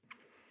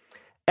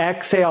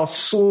 Exhale,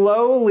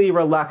 slowly,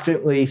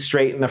 reluctantly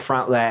straighten the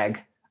front leg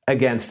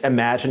against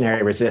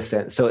imaginary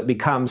resistance so it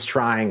becomes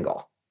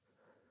triangle.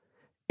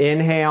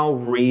 Inhale,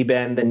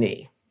 rebend the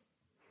knee.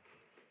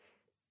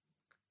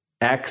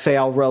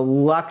 Exhale,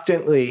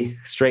 reluctantly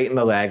straighten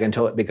the leg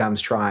until it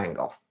becomes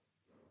triangle.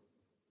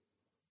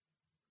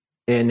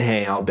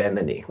 Inhale, bend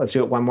the knee. Let's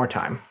do it one more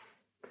time.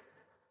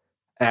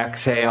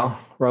 Exhale,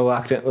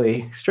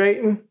 reluctantly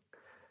straighten.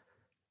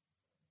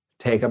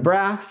 Take a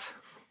breath.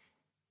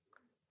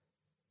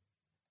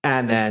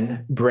 And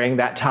then bring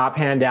that top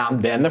hand down,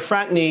 bend the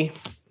front knee,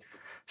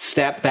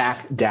 step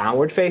back,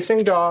 downward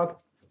facing dog,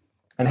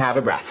 and have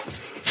a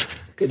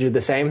breath. Could do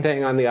the same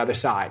thing on the other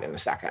side in a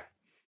second.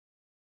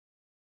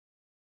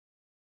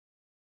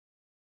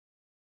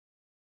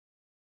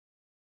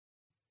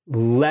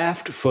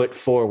 Left foot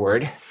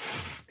forward,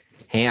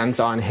 hands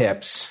on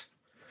hips,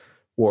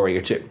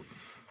 warrior two.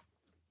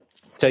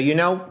 So you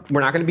know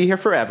we're not going to be here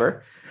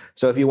forever.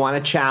 So if you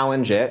want to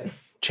challenge it,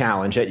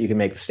 you can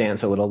make the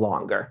stance a little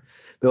longer.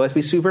 But let's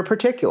be super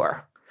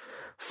particular.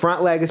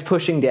 Front leg is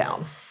pushing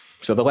down.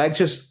 So the leg's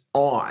just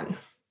on.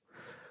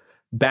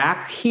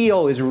 Back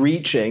heel is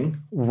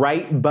reaching.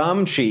 Right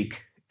bum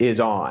cheek is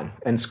on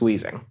and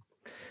squeezing.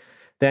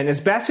 Then as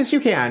best as you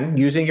can,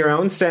 using your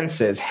own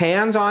senses,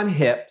 hands on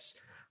hips,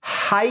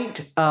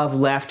 height of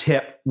left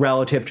hip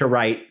relative to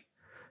right,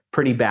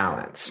 pretty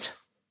balanced.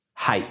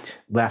 Height,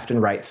 left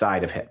and right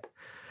side of hip.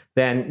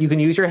 Then you can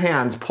use your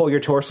hands, pull your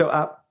torso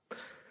up.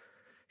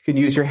 You can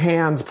use your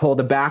hands, pull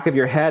the back of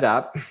your head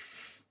up.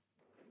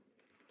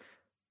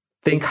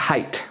 Think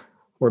height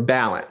or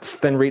balance.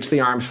 Then reach the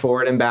arms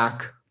forward and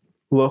back.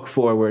 Look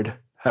forward.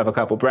 Have a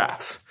couple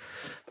breaths.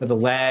 But the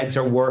legs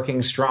are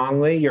working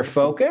strongly. You're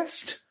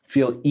focused.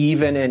 Feel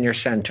even in your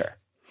center.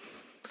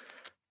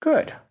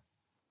 Good.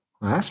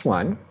 Last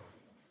one.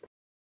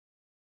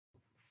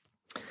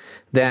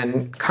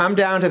 Then come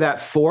down to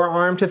that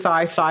forearm to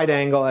thigh side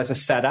angle as a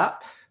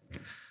setup.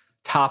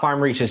 Top arm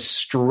reaches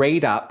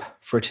straight up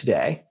for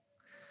today.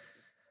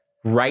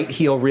 Right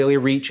heel really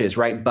reaches.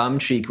 Right bum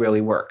cheek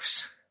really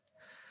works.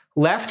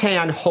 Left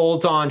hand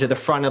holds on to the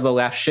front of the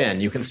left shin.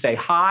 You can stay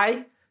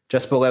high,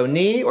 just below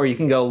knee, or you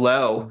can go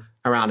low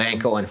around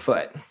ankle and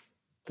foot.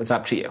 That's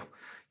up to you.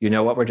 You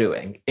know what we're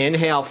doing.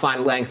 Inhale,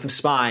 find length of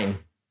spine.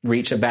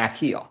 Reach a back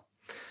heel.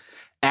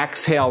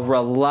 Exhale,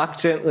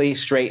 reluctantly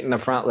straighten the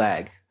front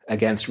leg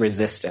against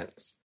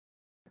resistance.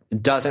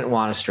 Doesn't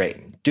want to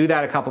straighten. Do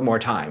that a couple more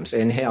times.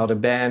 Inhale to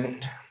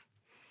bend.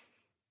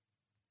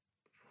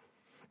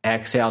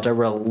 Exhale to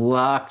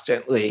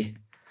reluctantly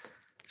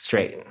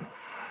straighten.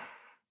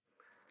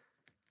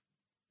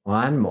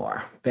 One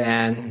more.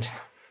 Bend.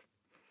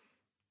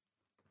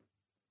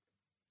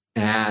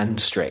 And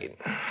straighten.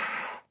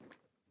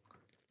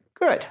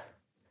 Good.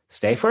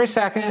 Stay for a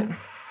second.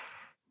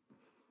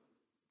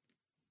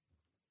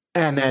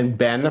 And then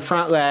bend the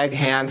front leg,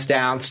 hands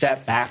down,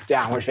 step back,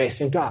 downward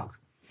facing dog.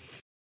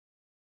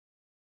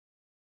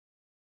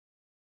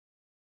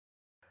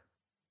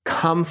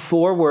 Come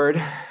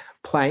forward,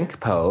 plank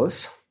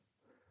pose.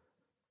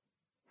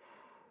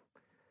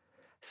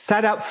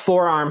 set up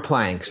forearm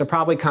plank. So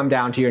probably come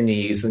down to your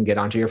knees and get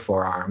onto your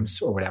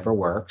forearms or whatever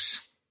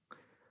works.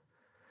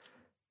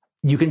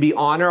 You can be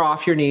on or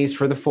off your knees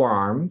for the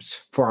forearm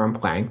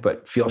plank,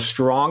 but feel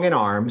strong in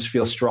arms,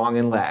 feel strong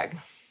in leg.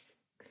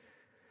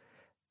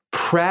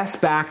 Press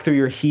back through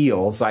your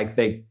heels like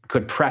they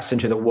could press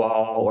into the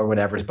wall or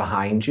whatever's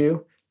behind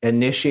you.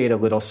 Initiate a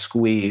little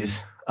squeeze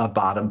of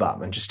bottom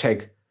bum and just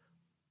take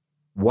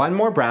one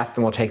more breath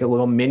and we'll take a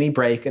little mini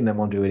break and then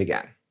we'll do it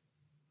again.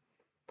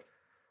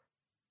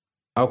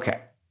 Okay,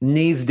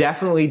 knees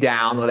definitely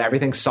down. Let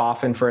everything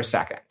soften for a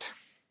second.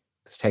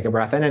 Just take a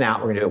breath in and out.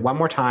 We're going to do it one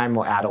more time.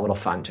 We'll add a little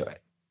fun to it.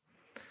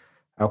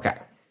 Okay.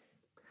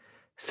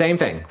 Same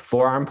thing,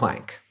 forearm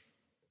plank.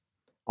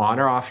 On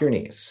or off your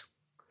knees.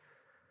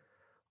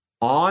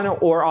 On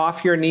or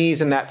off your knees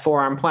in that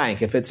forearm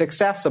plank. If it's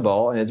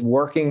accessible and it's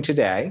working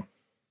today,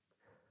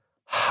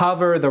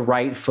 hover the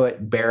right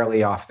foot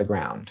barely off the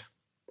ground.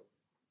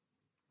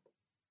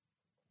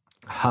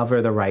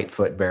 Hover the right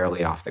foot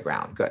barely off the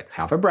ground. Good.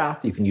 Have a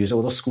breath. You can use a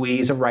little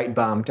squeeze of right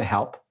bum to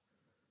help.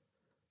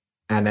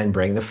 And then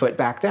bring the foot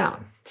back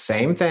down.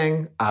 Same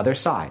thing, other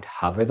side.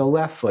 Hover the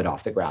left foot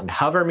off the ground.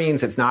 Hover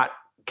means it's not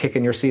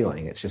kicking your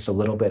ceiling. It's just a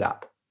little bit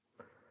up.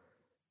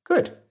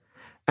 Good.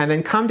 And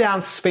then come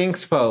down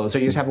Sphinx pose, or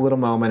you just have a little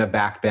moment of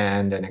back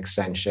bend and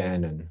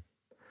extension. And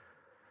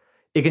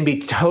it can be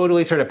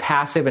totally sort of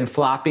passive and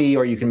floppy,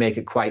 or you can make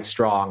it quite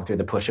strong through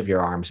the push of your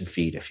arms and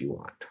feet if you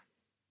want.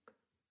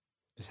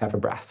 Just have a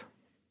breath.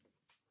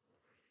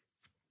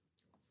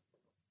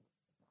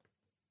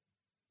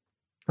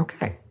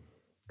 Okay.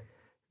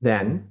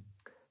 Then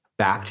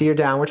back to your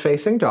downward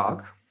facing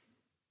dog.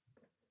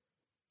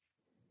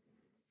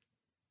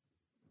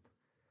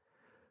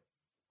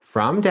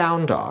 From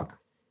down dog,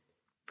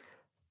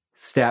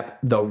 step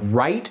the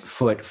right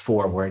foot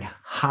forward,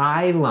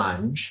 high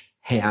lunge,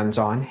 hands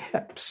on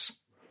hips.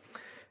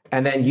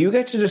 And then you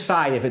get to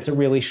decide if it's a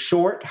really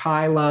short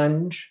high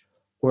lunge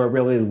or a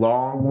really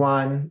long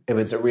one, if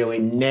it's a really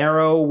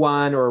narrow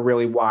one or a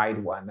really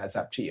wide one. That's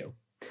up to you.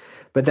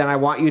 But then I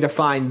want you to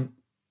find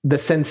the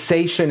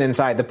sensation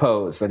inside the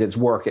pose that it's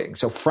working.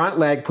 So front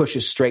leg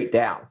pushes straight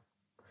down.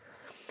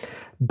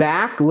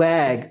 Back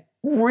leg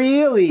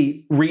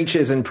really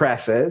reaches and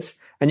presses,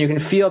 and you can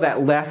feel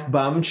that left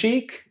bum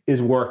cheek is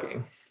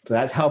working. So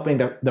that's helping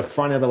the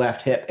front of the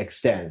left hip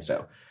extend.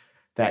 So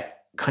that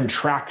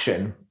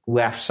contraction,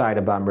 left side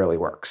of bum really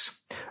works.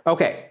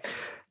 Okay,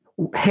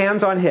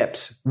 hands on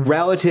hips,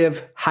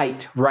 relative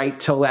height, right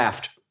to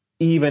left,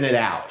 even it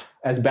out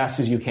as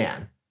best as you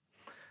can.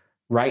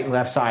 Right and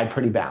left side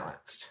pretty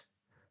balanced.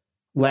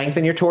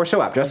 Lengthen your torso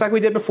up, just like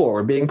we did before.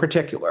 We're being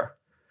particular.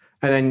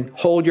 And then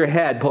hold your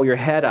head, pull your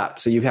head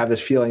up so you have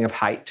this feeling of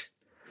height.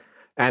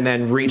 And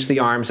then reach the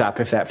arms up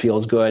if that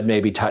feels good.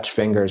 Maybe touch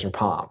fingers or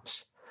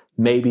palms.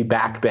 Maybe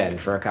back bend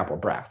for a couple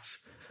breaths.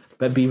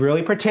 But be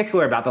really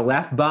particular about the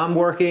left bum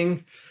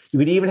working. You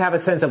could even have a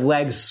sense of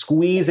legs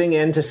squeezing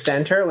into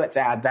center. Let's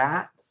add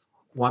that.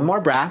 One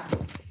more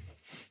breath.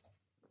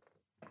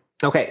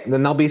 Okay,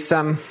 then there'll be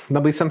some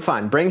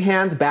fun. Bring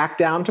hands back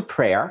down to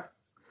prayer.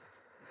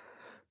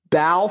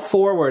 Bow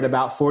forward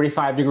about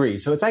 45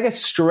 degrees. So it's like a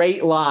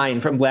straight line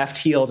from left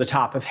heel to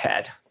top of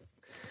head.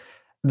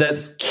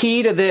 The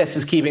key to this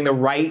is keeping the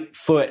right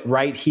foot,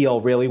 right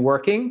heel really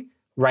working,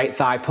 right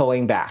thigh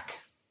pulling back.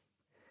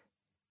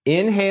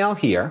 Inhale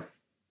here.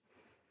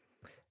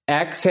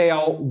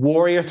 Exhale,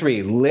 warrior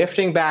three,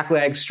 lifting back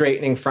leg,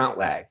 straightening front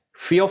leg.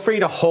 Feel free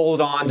to hold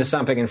on to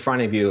something in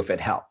front of you if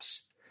it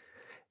helps.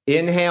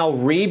 Inhale,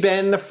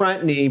 rebend the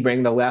front knee,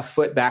 bring the left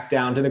foot back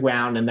down to the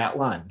ground in that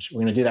lunge.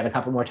 We're going to do that a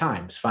couple more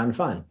times. Fun.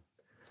 All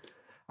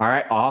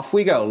right, off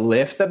we go.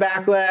 Lift the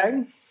back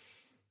leg,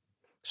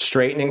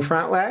 straightening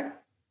front leg.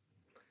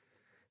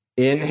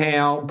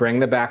 Inhale, bring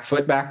the back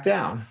foot back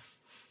down.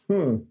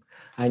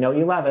 I know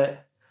you love it.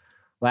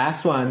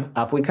 Last one,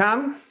 up we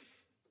come.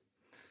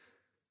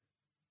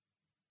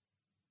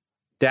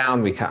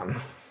 Down we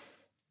come.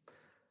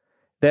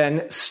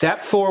 Then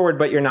step forward,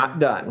 but you're not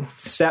done.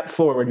 Step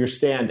forward, you're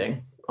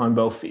standing on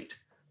both feet,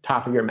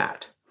 top of your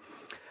mat.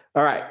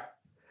 All right,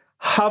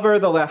 hover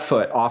the left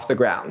foot off the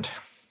ground.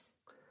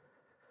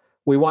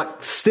 We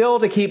want still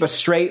to keep a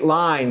straight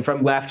line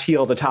from left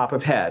heel to top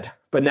of head,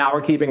 but now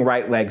we're keeping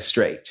right leg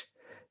straight.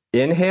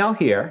 Inhale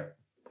here.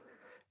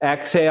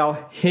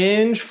 Exhale,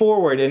 hinge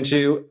forward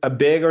into a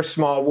big or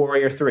small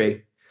warrior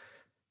three,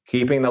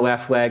 keeping the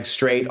left leg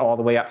straight all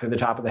the way up through the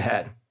top of the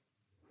head.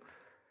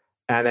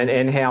 And then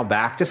inhale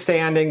back to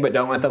standing, but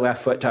don't let the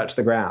left foot touch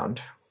the ground.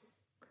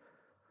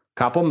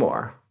 Couple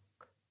more.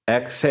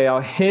 Exhale,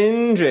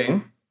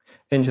 hinging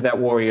into that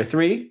warrior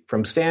three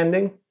from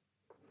standing.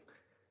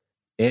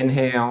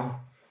 Inhale,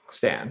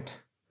 stand.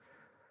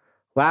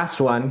 Last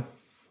one.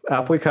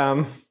 Up we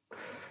come.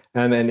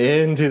 And then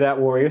into that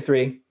warrior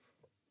three.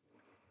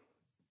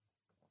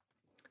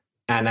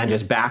 And then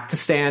just back to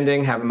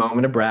standing. Have a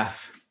moment of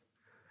breath.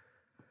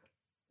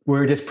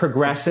 We're just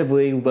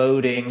progressively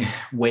loading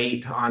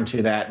weight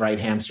onto that right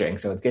hamstring.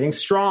 So it's getting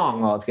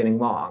strong while it's getting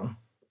long.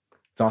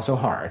 It's also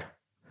hard.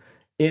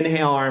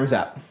 Inhale, arms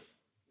up.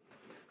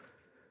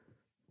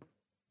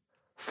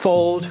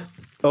 Fold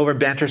over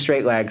bent or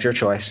straight legs, your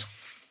choice.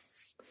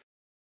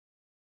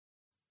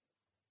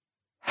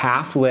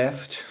 Half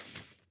lift.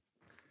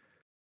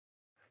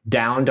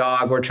 Down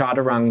dog or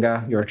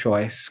chaturanga, your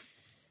choice.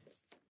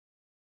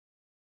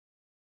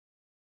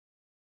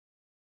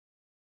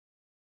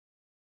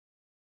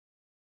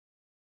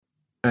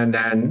 And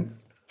then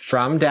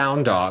from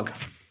down dog,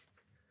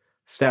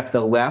 step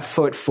the left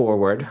foot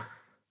forward,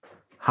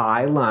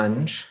 high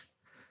lunge,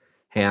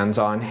 hands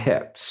on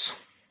hips.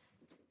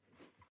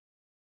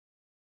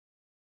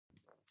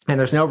 And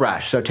there's no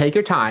rush, so take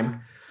your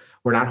time.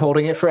 We're not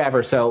holding it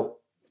forever, so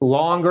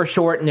long or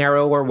short,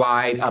 narrow or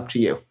wide, up to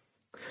you.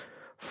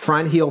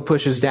 Front heel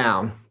pushes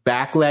down,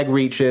 back leg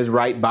reaches,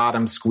 right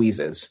bottom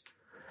squeezes.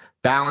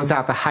 Balance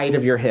out the height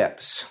of your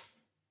hips.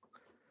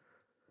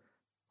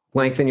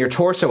 Lengthen your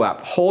torso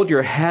up, hold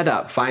your head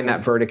up, find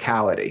that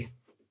verticality.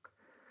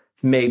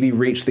 Maybe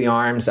reach the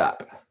arms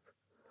up.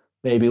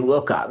 Maybe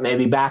look up,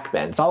 maybe back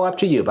bend. It's all up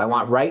to you, but I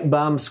want right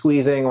bum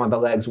squeezing, I want the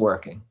legs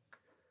working.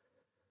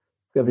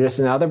 Give just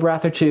another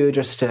breath or two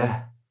just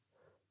to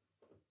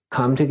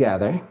come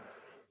together.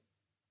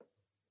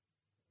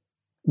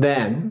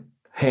 Then,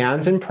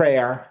 hands in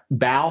prayer,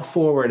 bow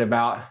forward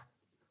about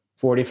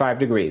 45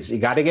 degrees. You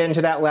got to get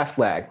into that left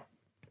leg.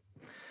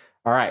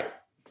 All right,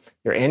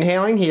 you're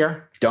inhaling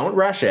here. Don't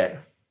rush it.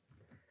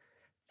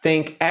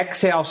 Think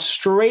exhale,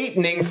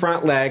 straightening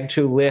front leg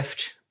to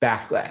lift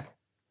back leg.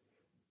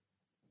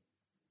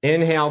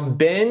 Inhale,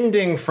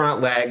 bending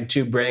front leg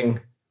to bring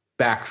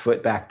back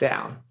foot back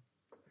down.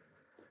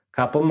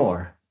 Couple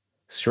more.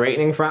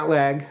 Straightening front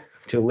leg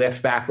to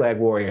lift back leg,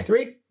 warrior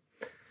three.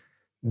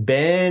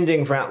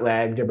 Bending front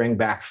leg to bring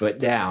back foot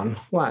down,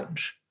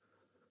 lunge.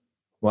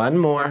 One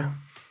more.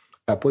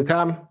 Up we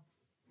come.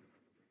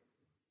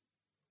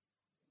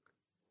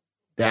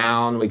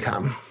 Down we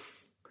come.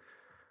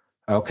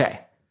 Okay.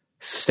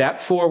 Step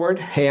forward,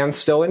 hands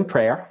still in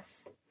prayer.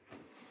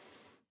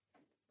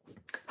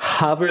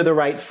 Hover the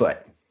right foot.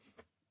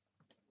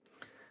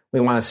 We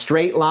want a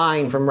straight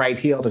line from right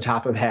heel to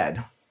top of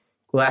head.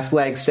 Left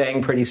leg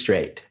staying pretty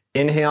straight.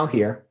 Inhale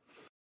here.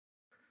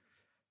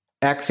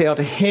 Exhale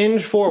to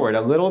hinge forward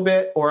a little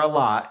bit or a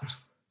lot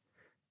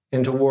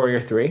into warrior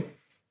three.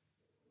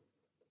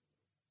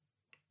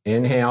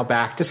 Inhale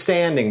back to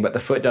standing, but the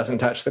foot doesn't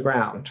touch the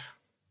ground.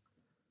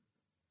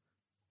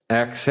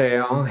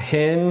 Exhale,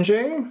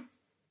 hinging.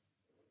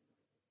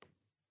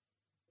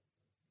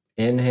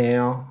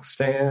 Inhale,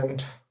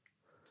 stand.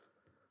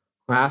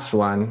 Last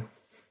one.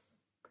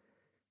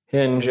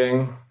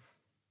 Hinging.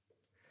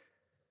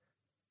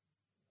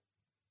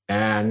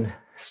 And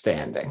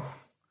standing.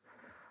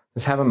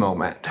 Let's have a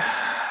moment.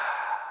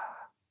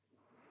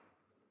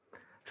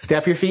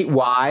 Step your feet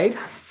wide.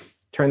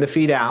 Turn the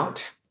feet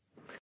out.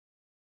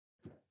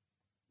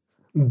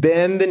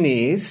 Bend the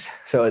knees.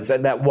 So it's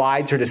that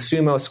wide sort of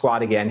sumo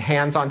squat again.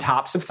 Hands on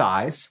tops of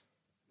thighs.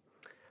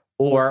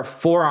 Or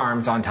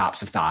forearms on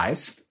tops of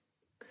thighs.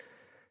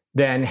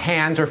 Then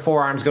hands or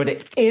forearms go to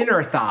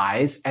inner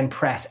thighs and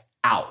press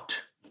out.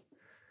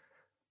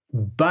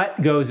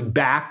 Butt goes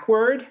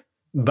backward.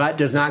 Butt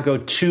does not go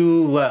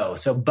too low.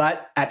 So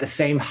butt at the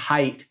same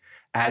height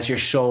as your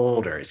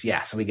shoulders.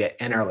 Yeah, so we get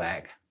inner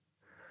leg.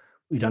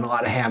 We've done a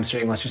lot of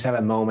hamstring. Let's just have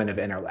a moment of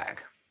inner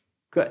leg.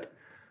 Good.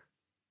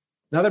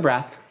 Another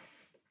breath.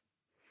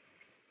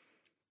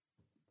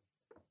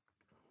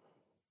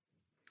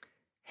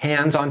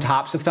 Hands on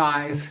tops of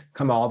thighs.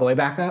 Come all the way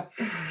back up.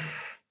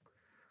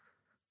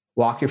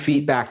 Walk your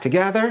feet back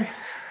together.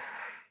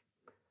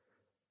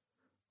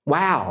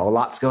 Wow, a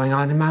lot's going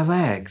on in my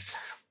legs.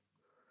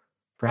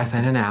 Breath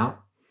in and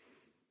out.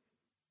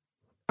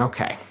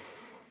 Okay.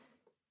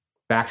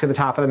 Back to the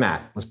top of the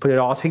mat. Let's put it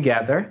all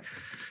together.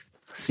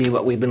 See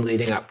what we've been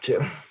leading up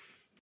to.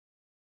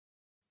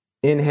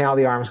 Inhale,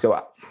 the arms go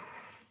up.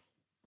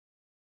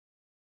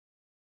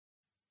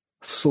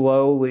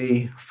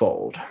 Slowly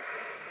fold.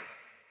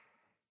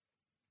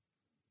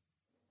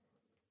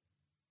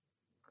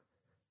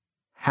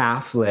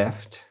 Half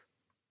lift.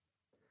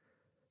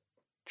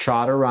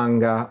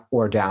 Chaturanga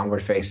or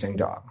downward facing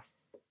dog.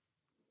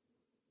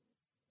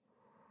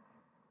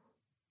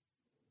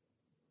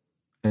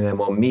 And then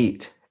we'll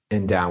meet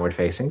in downward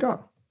facing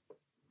dog.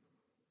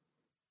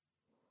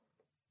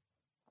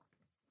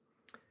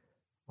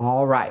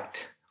 All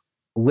right.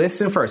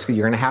 Listen first, because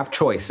you're going to have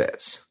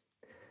choices.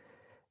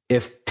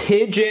 If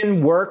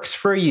pigeon works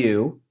for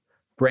you,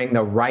 bring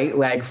the right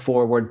leg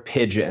forward,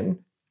 pigeon,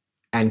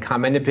 and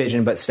come into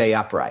pigeon, but stay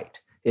upright.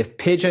 If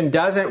pigeon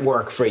doesn't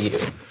work for you,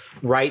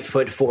 right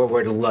foot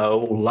forward,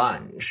 low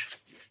lunge.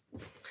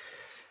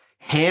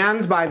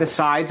 Hands by the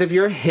sides of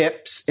your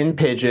hips in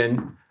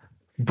pigeon.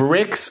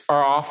 Bricks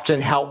are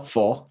often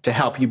helpful to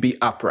help you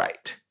be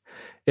upright.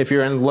 If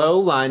you're in low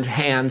lunge,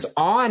 hands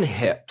on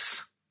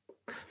hips.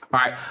 All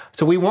right,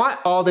 so we want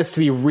all this to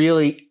be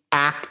really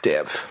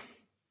active.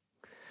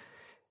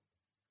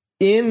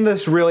 In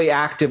this really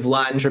active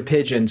lunge or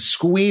pigeon,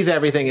 squeeze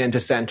everything into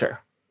center.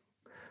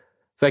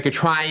 It's like you're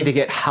trying to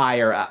get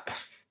higher up.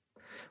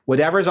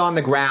 Whatever's on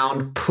the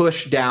ground,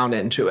 push down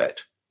into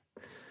it.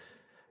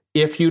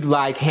 If you'd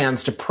like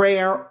hands to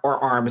prayer or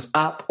arms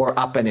up or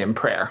up and in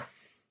prayer.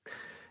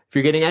 If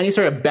you're getting any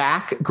sort of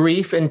back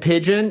grief in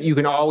pigeon, you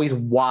can always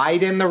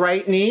widen the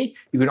right knee.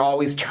 You can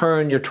always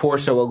turn your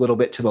torso a little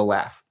bit to the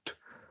left,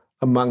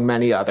 among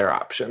many other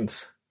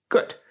options.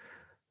 Good.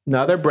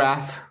 Another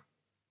breath.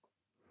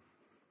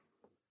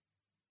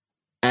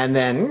 And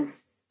then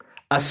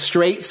a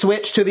straight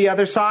switch to the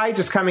other side,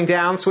 just coming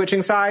down,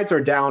 switching sides,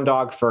 or down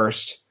dog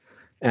first,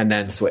 and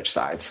then switch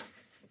sides.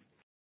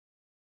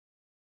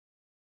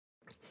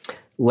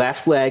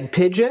 Left leg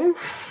pigeon.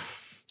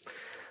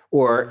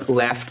 Or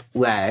left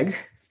leg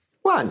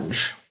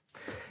lunge.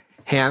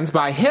 Hands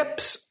by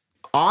hips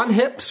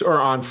or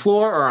on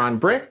floor or on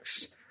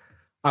bricks.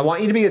 I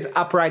want you to be as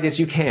upright as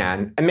you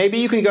can. And maybe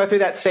you can go through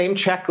that same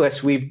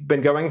checklist we've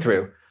been going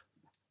through.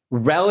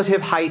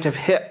 Relative height of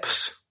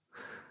hips.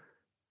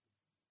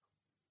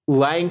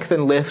 Length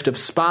and lift of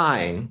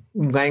spine.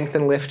 Length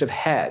and lift of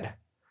head.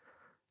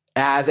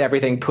 As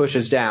everything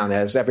pushes down,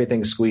 as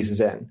everything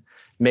squeezes in.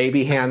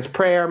 Maybe hands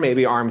prayer,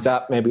 maybe arms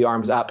up,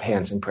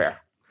 hands in prayer.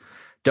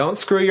 Don't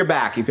screw your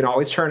back. You can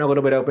always turn a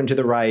little bit open to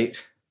the right.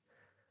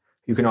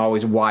 You can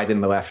always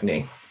widen the left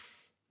knee.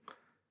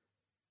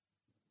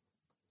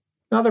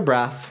 Another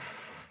breath.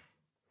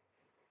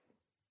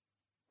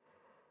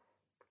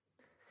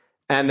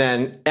 And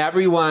then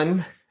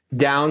everyone,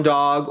 down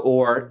dog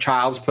or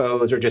child's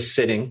pose or just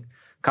sitting,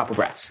 a couple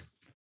breaths.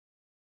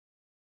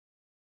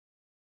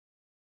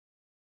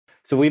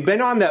 So we've been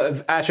on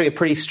actually a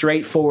pretty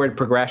straightforward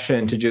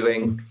progression to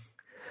doing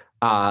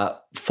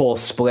full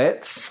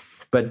splits.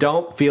 But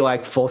don't feel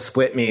like full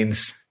split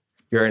means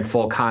you're in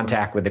full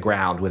contact with the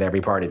ground with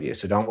every part of you.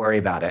 So don't worry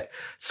about it.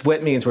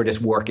 Split means we're just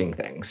working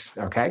things,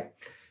 okay?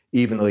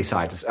 Evenly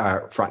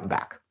front and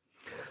back.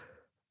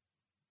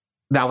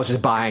 That was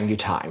just buying you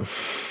time.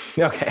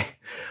 Okay.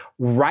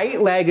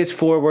 Right leg is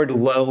forward,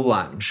 low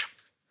lunge.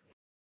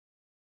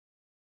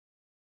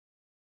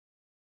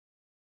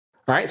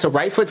 All right, so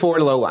right foot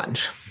forward, low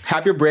lunge.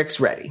 Have your bricks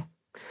ready.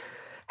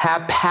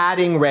 Have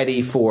padding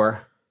ready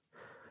for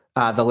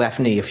the left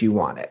knee if you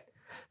want it.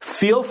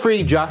 Feel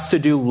free just to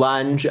do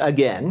lunge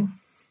again,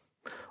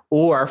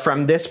 or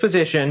from this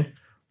position,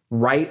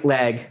 right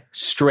leg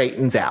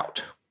straightens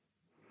out.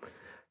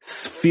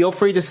 Feel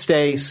free to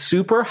stay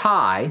super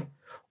high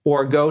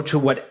or go to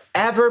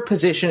whatever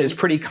position is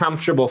pretty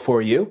comfortable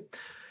for you.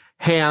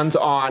 Hands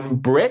on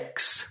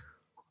bricks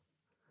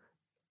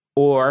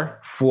or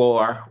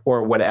floor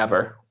or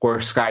whatever,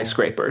 or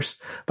skyscrapers.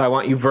 But I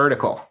want you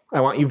vertical.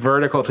 I want you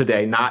vertical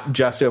today, not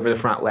just over the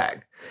front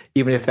leg,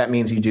 even if that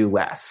means you do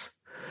less.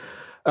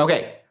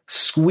 Okay,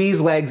 squeeze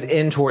legs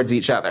in towards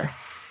each other.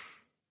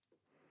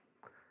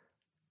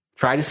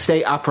 Try to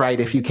stay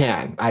upright if you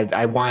can.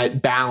 I want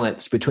it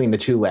balanced between the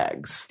two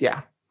legs.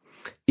 Yeah,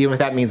 even if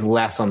that means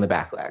less on the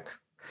back leg.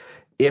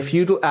 If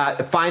you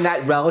find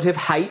that relative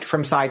height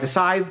from side to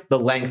side, the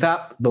length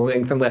up, the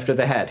length and lift of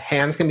the head.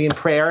 Hands can be in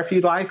prayer if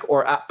you'd like,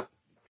 or up.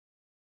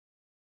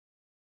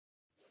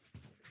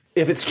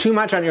 If it's too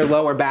much on your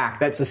lower back,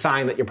 that's a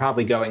sign that you're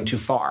probably going too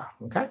far,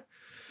 okay?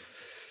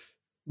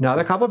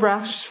 Another couple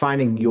breaths, just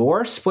finding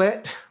your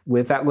split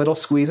with that little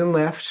squeeze and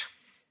lift.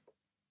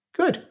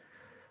 Good.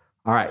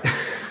 All right.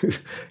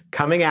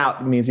 Coming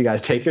out means you got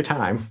to take your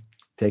time.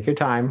 Take your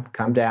time,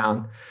 come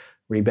down,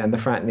 rebend the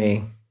front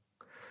knee.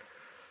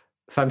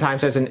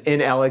 Sometimes there's an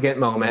inelegant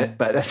moment,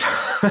 but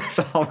that's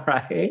all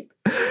right.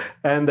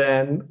 And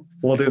then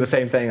we'll do the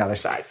same thing other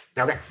side.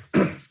 Okay.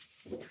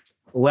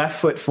 Left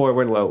foot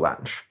forward, low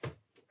lunge.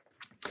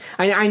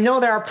 I know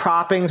there are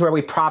proppings where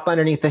we prop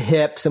underneath the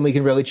hips and we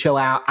can really chill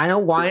out. I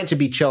don't want it to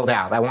be chilled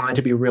out. I want it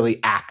to be really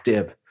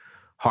active,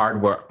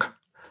 hard work,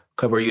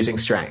 because we're using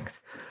strength.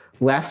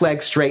 Left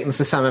leg straightens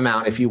to some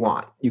amount if you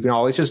want. You can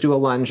always just do a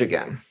lunge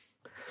again.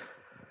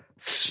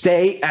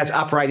 Stay as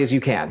upright as you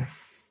can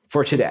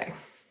for today.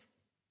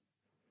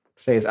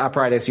 Stay as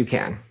upright as you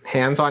can.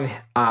 Hands on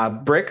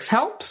bricks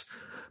helps,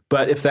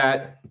 but if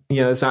that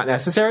is not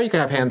necessary, you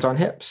can have hands on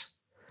hips.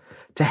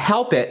 To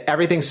help it,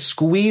 everything's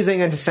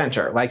squeezing into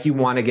center, like you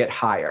want to get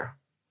higher.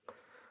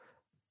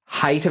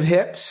 Height of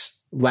hips,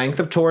 length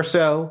of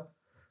torso,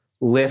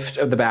 lift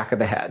of the back of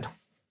the head.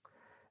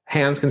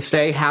 Hands can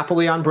stay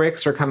happily on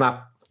bricks or come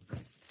up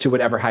to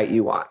whatever height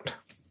you want.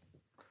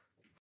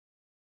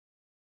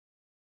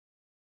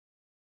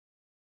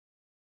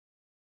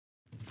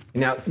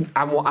 Now,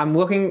 I'm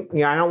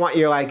looking, I don't want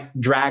your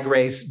drag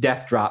race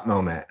death drop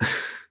moment.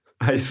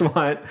 I just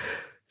want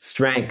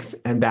strength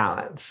and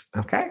balance,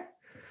 okay?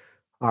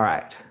 All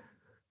right.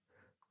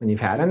 When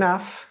you've had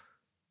enough,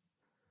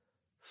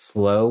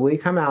 slowly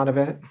come out of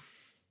it.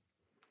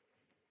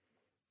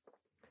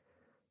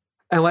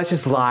 And let's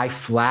just lie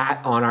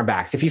flat on our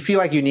backs. If you feel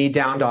like you need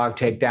down dog,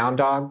 take down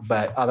dog,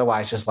 but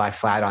otherwise just lie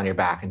flat on your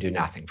back and do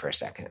nothing for a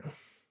second.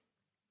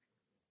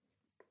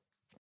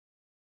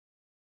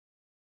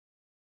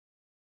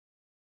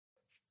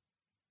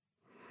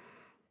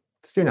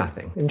 Let's do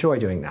nothing. Enjoy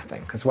doing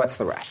nothing, because what's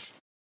the rush?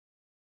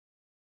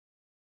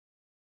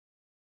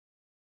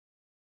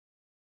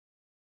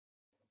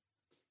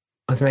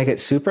 Let's make it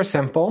super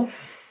simple.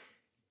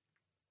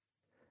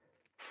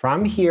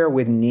 From here,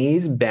 with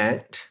knees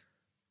bent,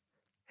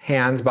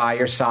 hands by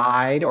your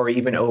side or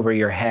even over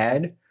your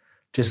head,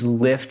 just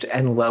lift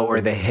and lower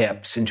the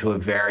hips into a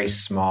very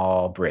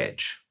small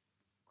bridge.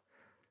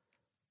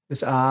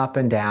 Just up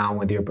and down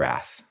with your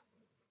breath.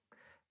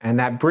 And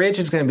that bridge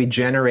is going to be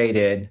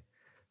generated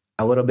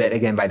a little bit,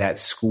 again, by that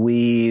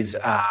squeeze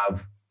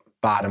of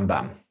bottom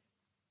bum.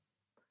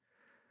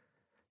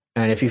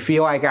 And if you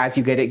feel like as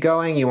you get it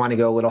going, you want to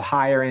go a little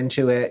higher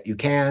into it, you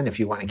can. If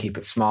you want to keep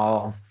it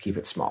small, keep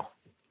it small.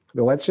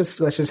 But let's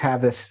just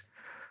have this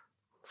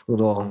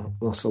little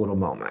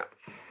moment.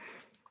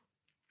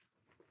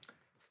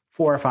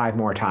 4 or 5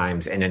 more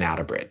times in and out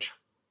of bridge.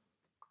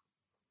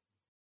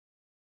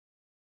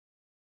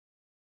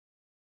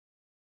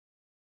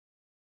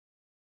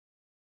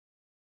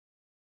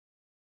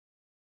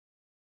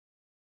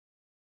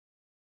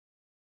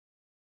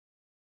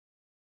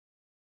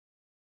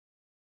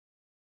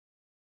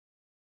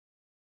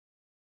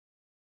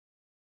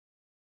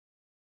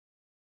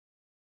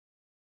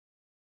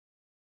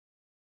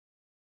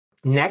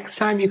 Next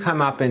time you come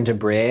up into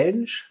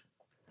bridge,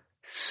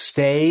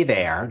 stay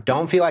there.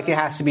 Don't feel like it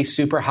has to be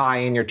super high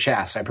in your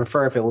chest. I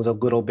prefer if it was a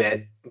little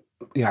bit,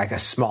 like a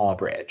small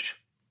bridge.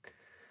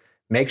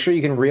 Make sure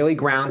you can really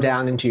ground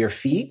down into your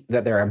feet,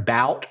 that they're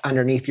about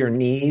underneath your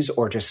knees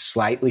or just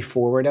slightly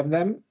forward of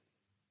them.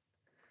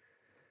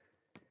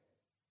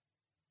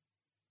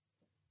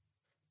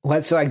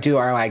 Let's do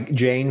our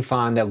Jane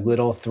Fonda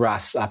little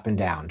thrusts up and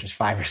down, just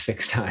 5 or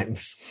 6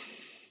 times.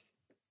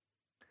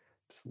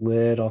 Just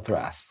little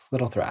thrusts.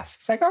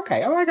 It's like,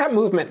 okay, I got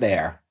movement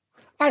there.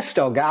 I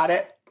still got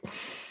it.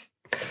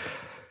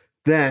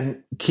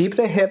 Then keep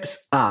the hips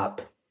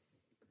up.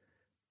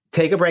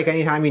 Take a break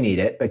anytime you need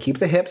it, but keep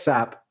the hips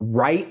up,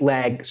 right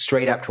leg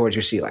straight up towards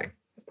your ceiling.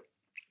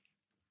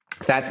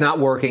 If that's not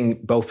working,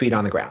 both feet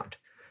on the ground.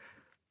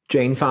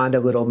 Jane Fonda,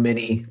 little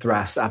mini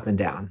thrusts up and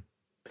down.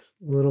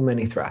 Little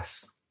mini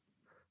thrusts.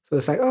 So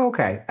it's like, oh,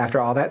 okay, after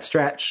all that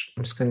stretch,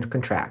 I'm just going to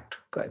contract.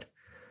 Good.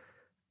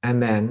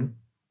 And then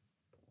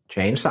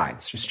change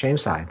sides. Just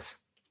change sides.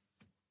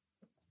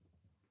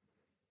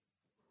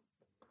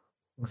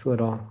 It's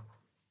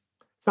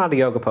it's not a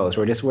yoga pose.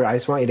 I just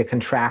want you to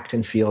contract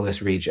and feel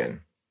this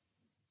region.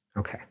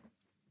 Okay.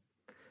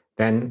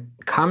 Then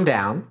come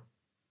down.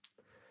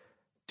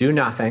 Do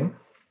nothing.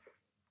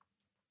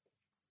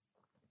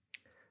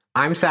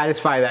 I'm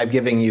satisfied that I'm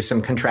giving you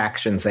some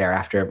contractions there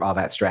after all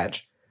that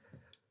stretch.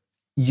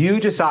 You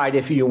decide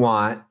if you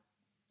want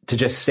to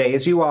just stay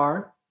as you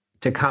are,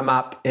 to come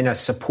up in a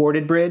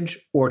supported bridge,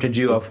 or to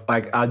do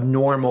a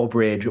normal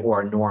bridge or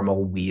a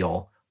normal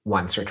wheel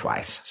once or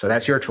twice. So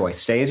that's your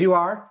choice. Stay as you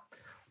are,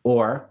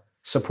 or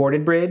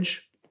supported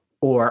bridge,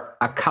 or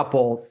a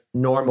couple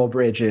normal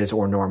bridges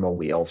or normal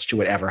wheels to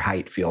whatever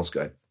height feels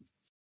good.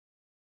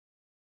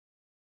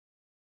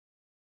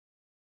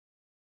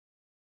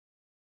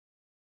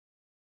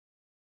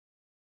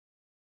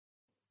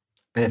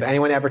 And if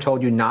anyone ever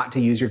told you not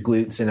to use your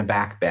glutes in a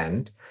back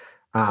bend,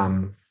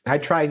 I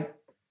tried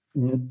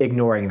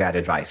ignoring that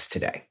advice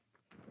today.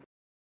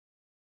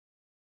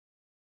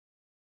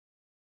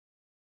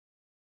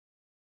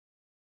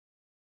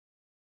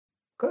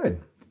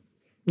 Good.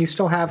 You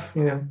still have,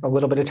 a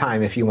little bit of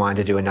time if you want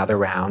to do another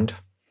round.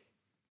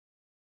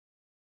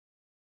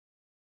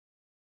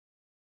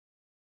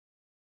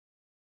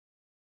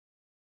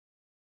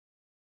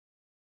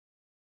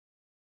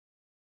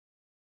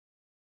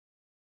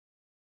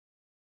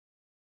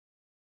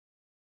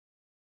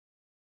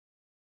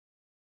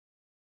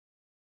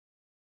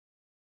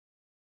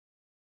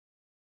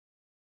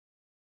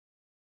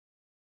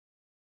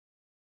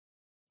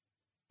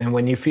 And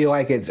when you feel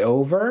like it's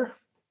over,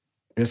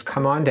 just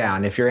come on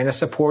down. If you're in a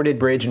supported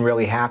bridge and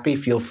really happy,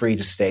 feel free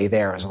to stay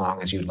there as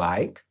long as you'd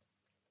like.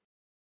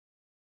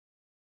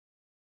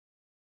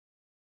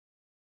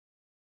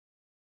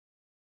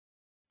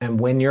 And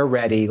when you're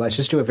ready, let's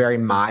just do a very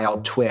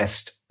mild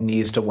twist,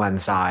 knees to one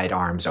side,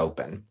 arms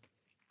open.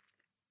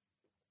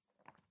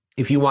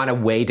 If you want to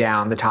weigh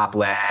down the top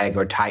leg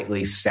or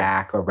tightly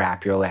stack or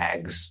wrap your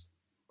legs,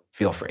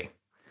 feel free.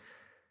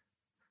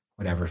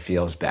 Whatever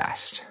feels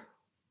best.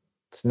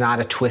 It's not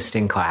a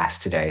twisting class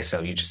today,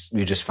 so you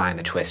just find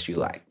the twist you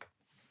like.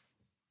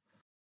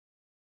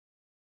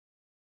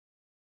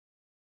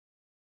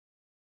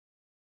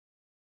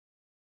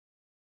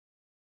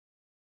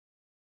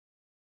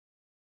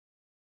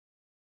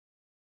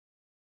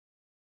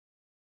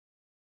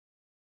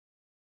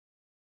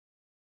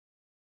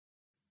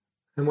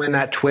 And when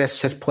that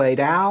twist has played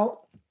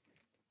out,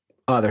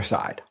 other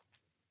side.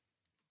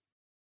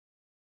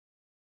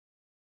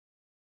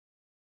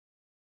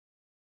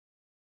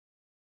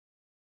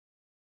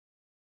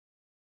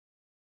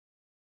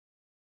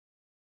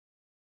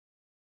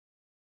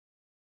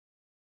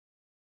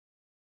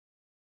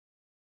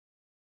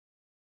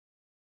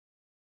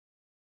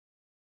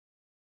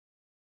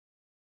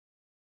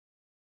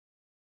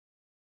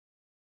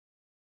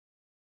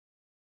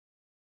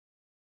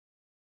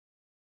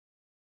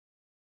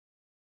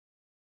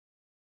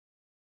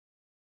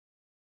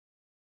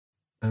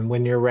 And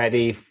when you're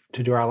ready,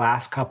 to do our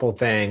last couple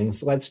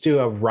things, let's do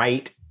a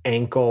right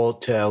ankle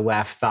to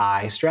left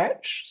thigh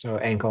stretch. So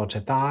ankle to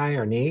thigh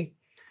or knee,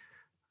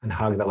 and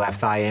hug the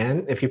left thigh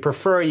in. If you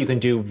prefer, you can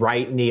do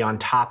right knee on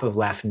top of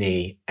left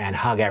knee and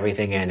hug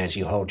everything in as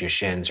you hold your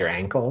shins or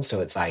ankles.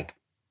 So it's like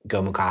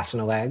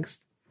Gomukhasana legs.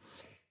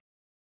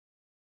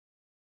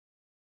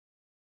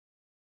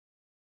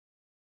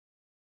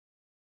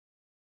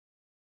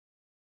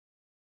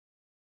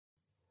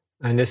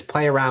 And just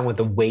play around with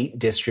the weight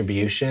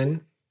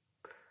distribution.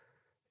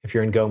 If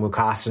you're in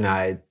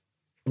Gomukhasana,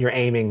 you're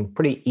aiming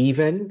pretty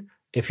even.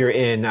 If you're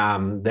in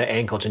the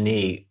ankle to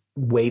knee,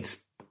 weights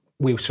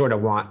we sort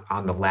of want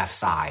on the left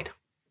side.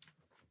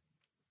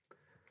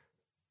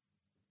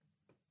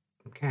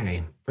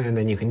 Okay, and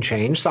then you can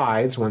change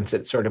sides once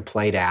it's sort of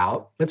played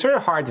out. It's sort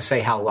of hard to say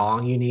how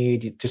long you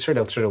need. You just sort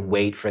of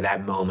wait for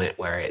that moment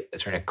where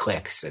it sort of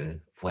clicks and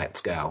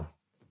lets go.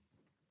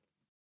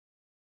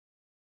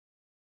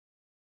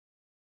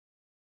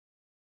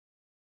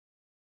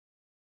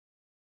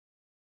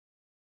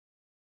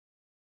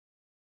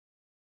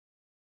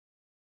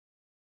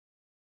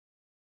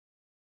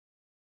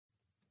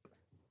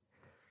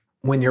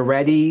 When you're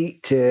ready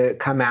to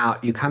come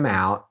out, you come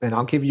out, and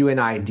I'll give you an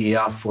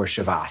idea for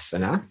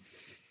Shavasana.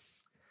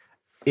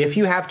 If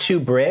you have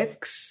two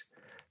bricks,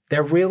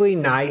 they're really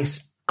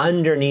nice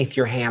underneath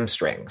your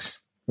hamstrings,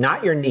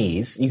 not your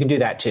knees. You can do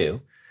that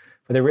too,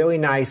 but they're really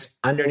nice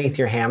underneath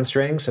your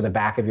hamstrings, so the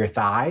back of your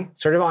thigh,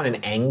 sort of on an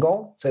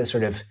angle, so it's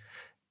sort of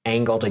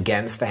angled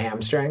against the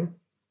hamstring,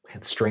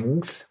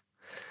 strings.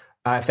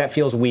 If that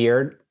feels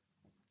weird,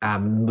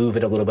 move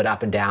it a little bit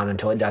up and down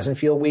until it doesn't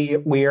feel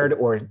weird,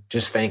 or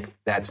just think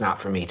that's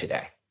not for me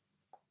today.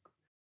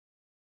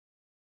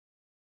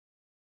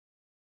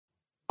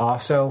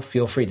 Also,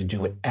 feel free to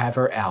do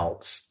whatever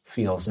else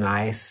feels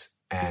nice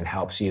and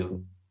helps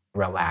you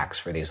relax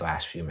for these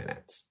last few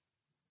minutes.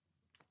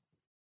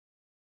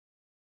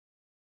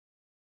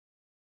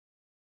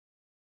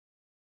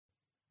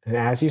 And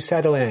as you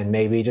settle in,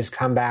 maybe just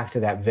come back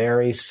to that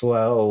very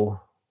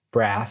slow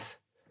breath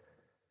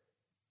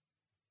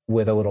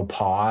with a little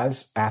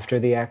pause after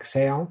the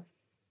exhale.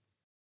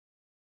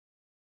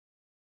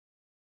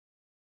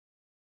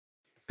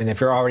 And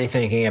if you're already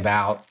thinking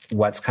about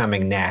what's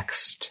coming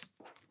next,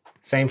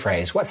 same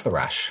phrase, what's the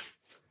rush?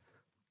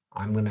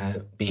 I'm going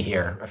to be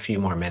here a few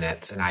more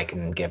minutes and I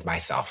can give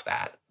myself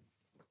that.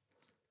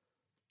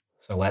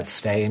 So let's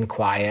stay in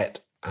quiet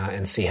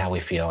and see how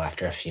we feel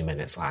after a few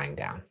minutes lying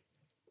down.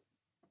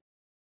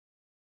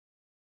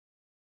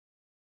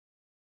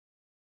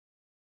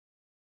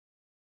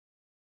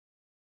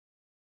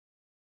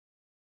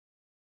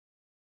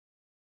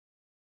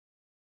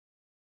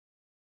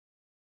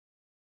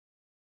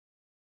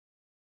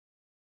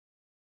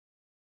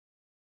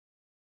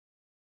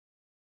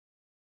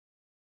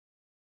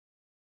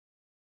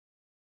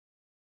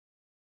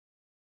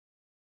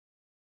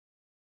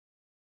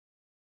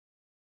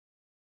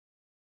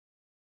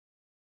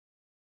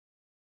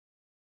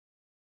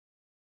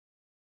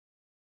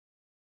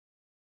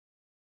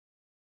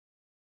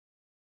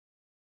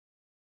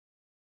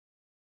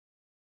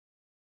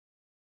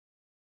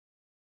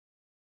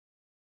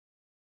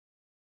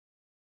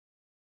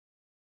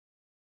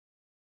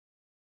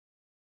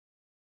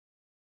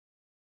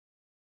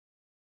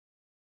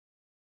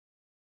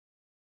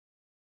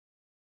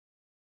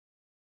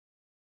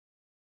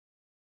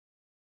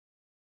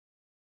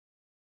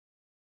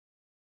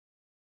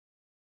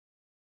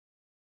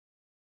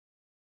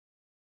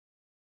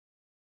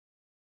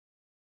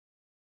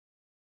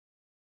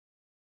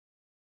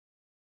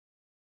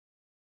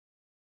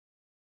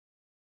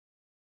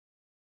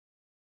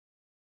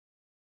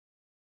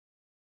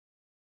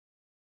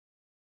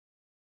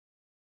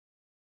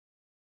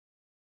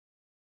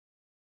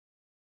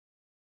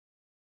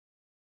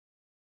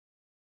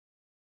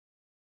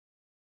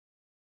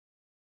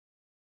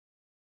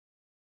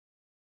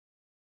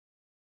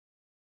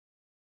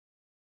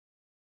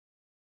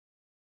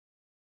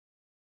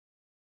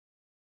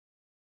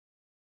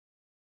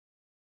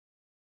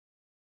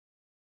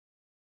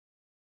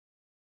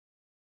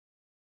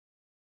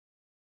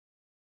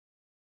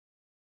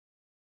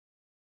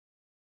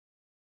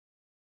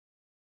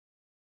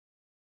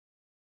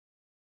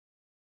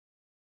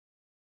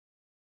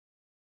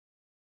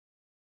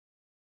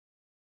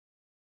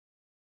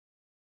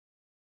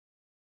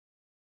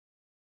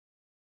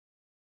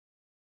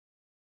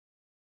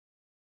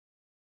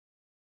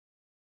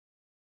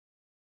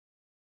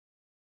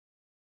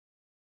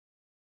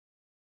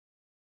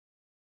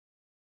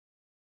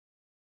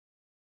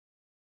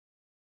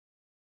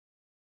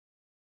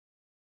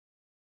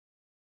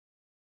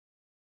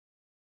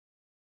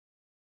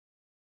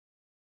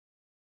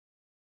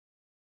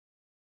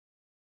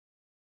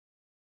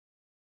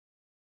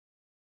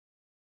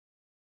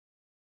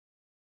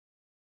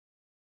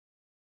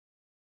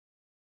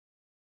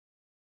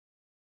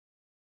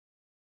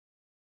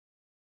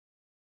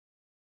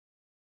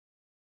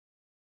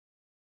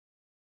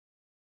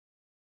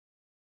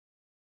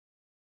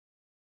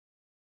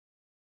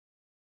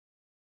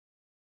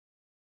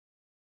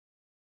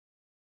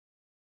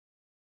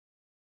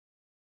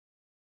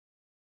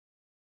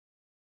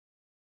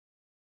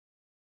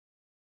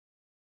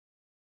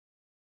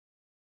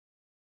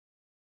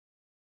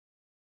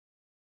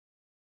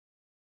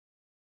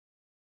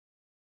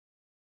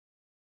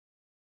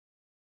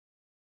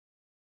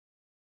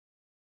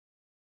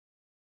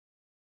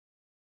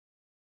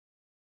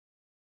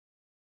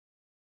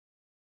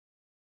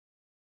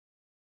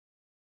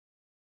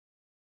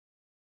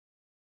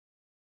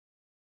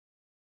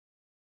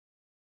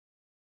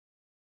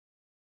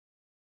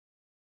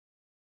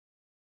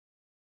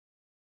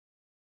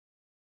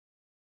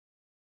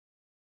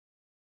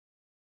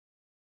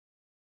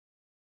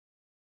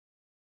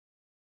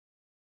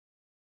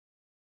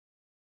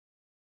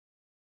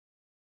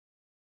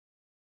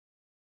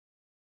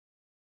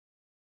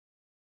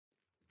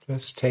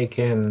 Just take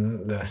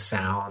in the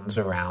sounds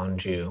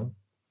around you.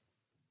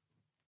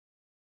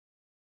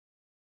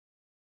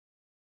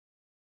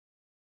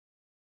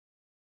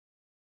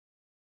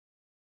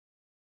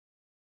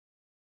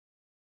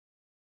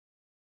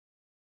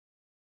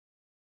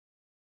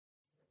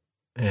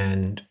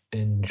 And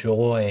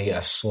enjoy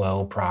a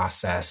slow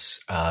process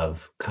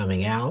of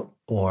coming out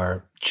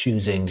or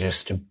choosing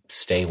just to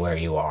stay where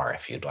you are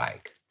if you'd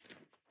like.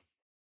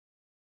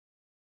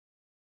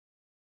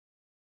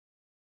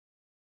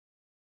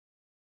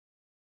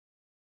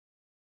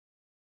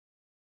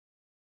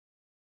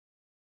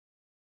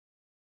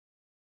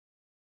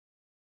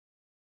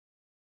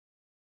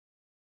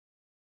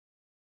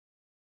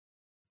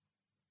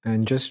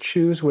 And just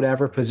choose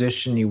whatever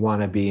position you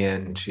want to be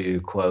in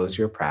to close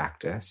your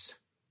practice.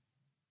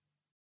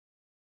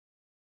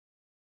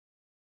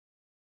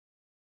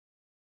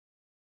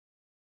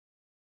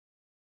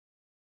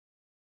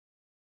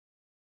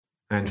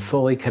 And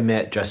fully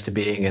commit just to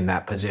being in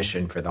that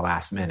position for the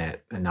last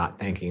minute and not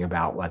thinking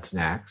about what's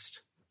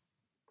next.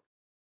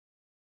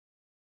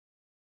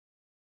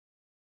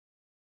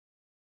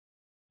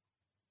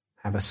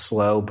 Have a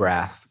slow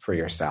breath for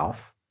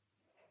yourself.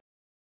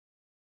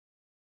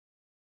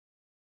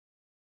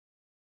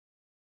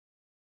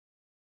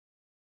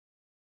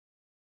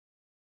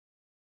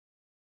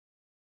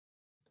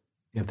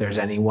 If there's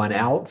anyone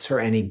else or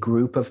any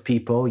group of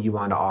people you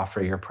want to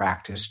offer your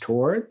practice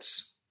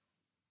towards,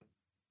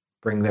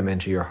 bring them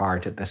into your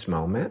heart at this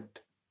moment.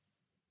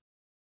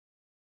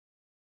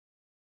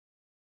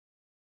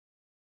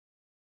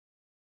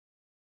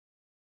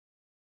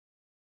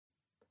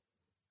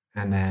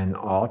 And then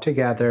all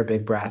together,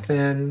 big breath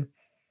in.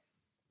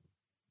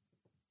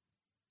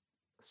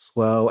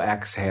 Slow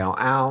exhale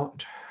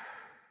out.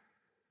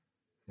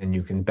 And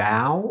you can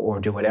bow or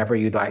do whatever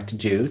you'd like to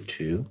do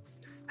to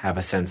have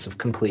a sense of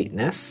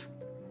completeness.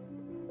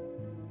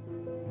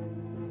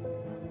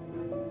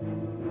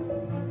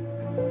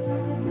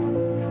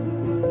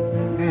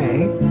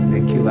 Hey,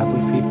 thank you, lovely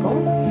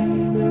people.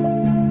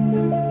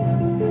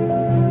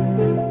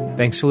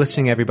 Thanks for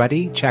listening,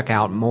 everybody. Check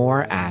out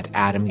more at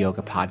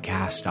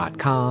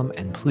adamyogapodcast.com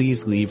and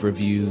please leave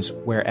reviews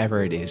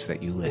wherever it is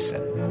that you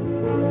listen.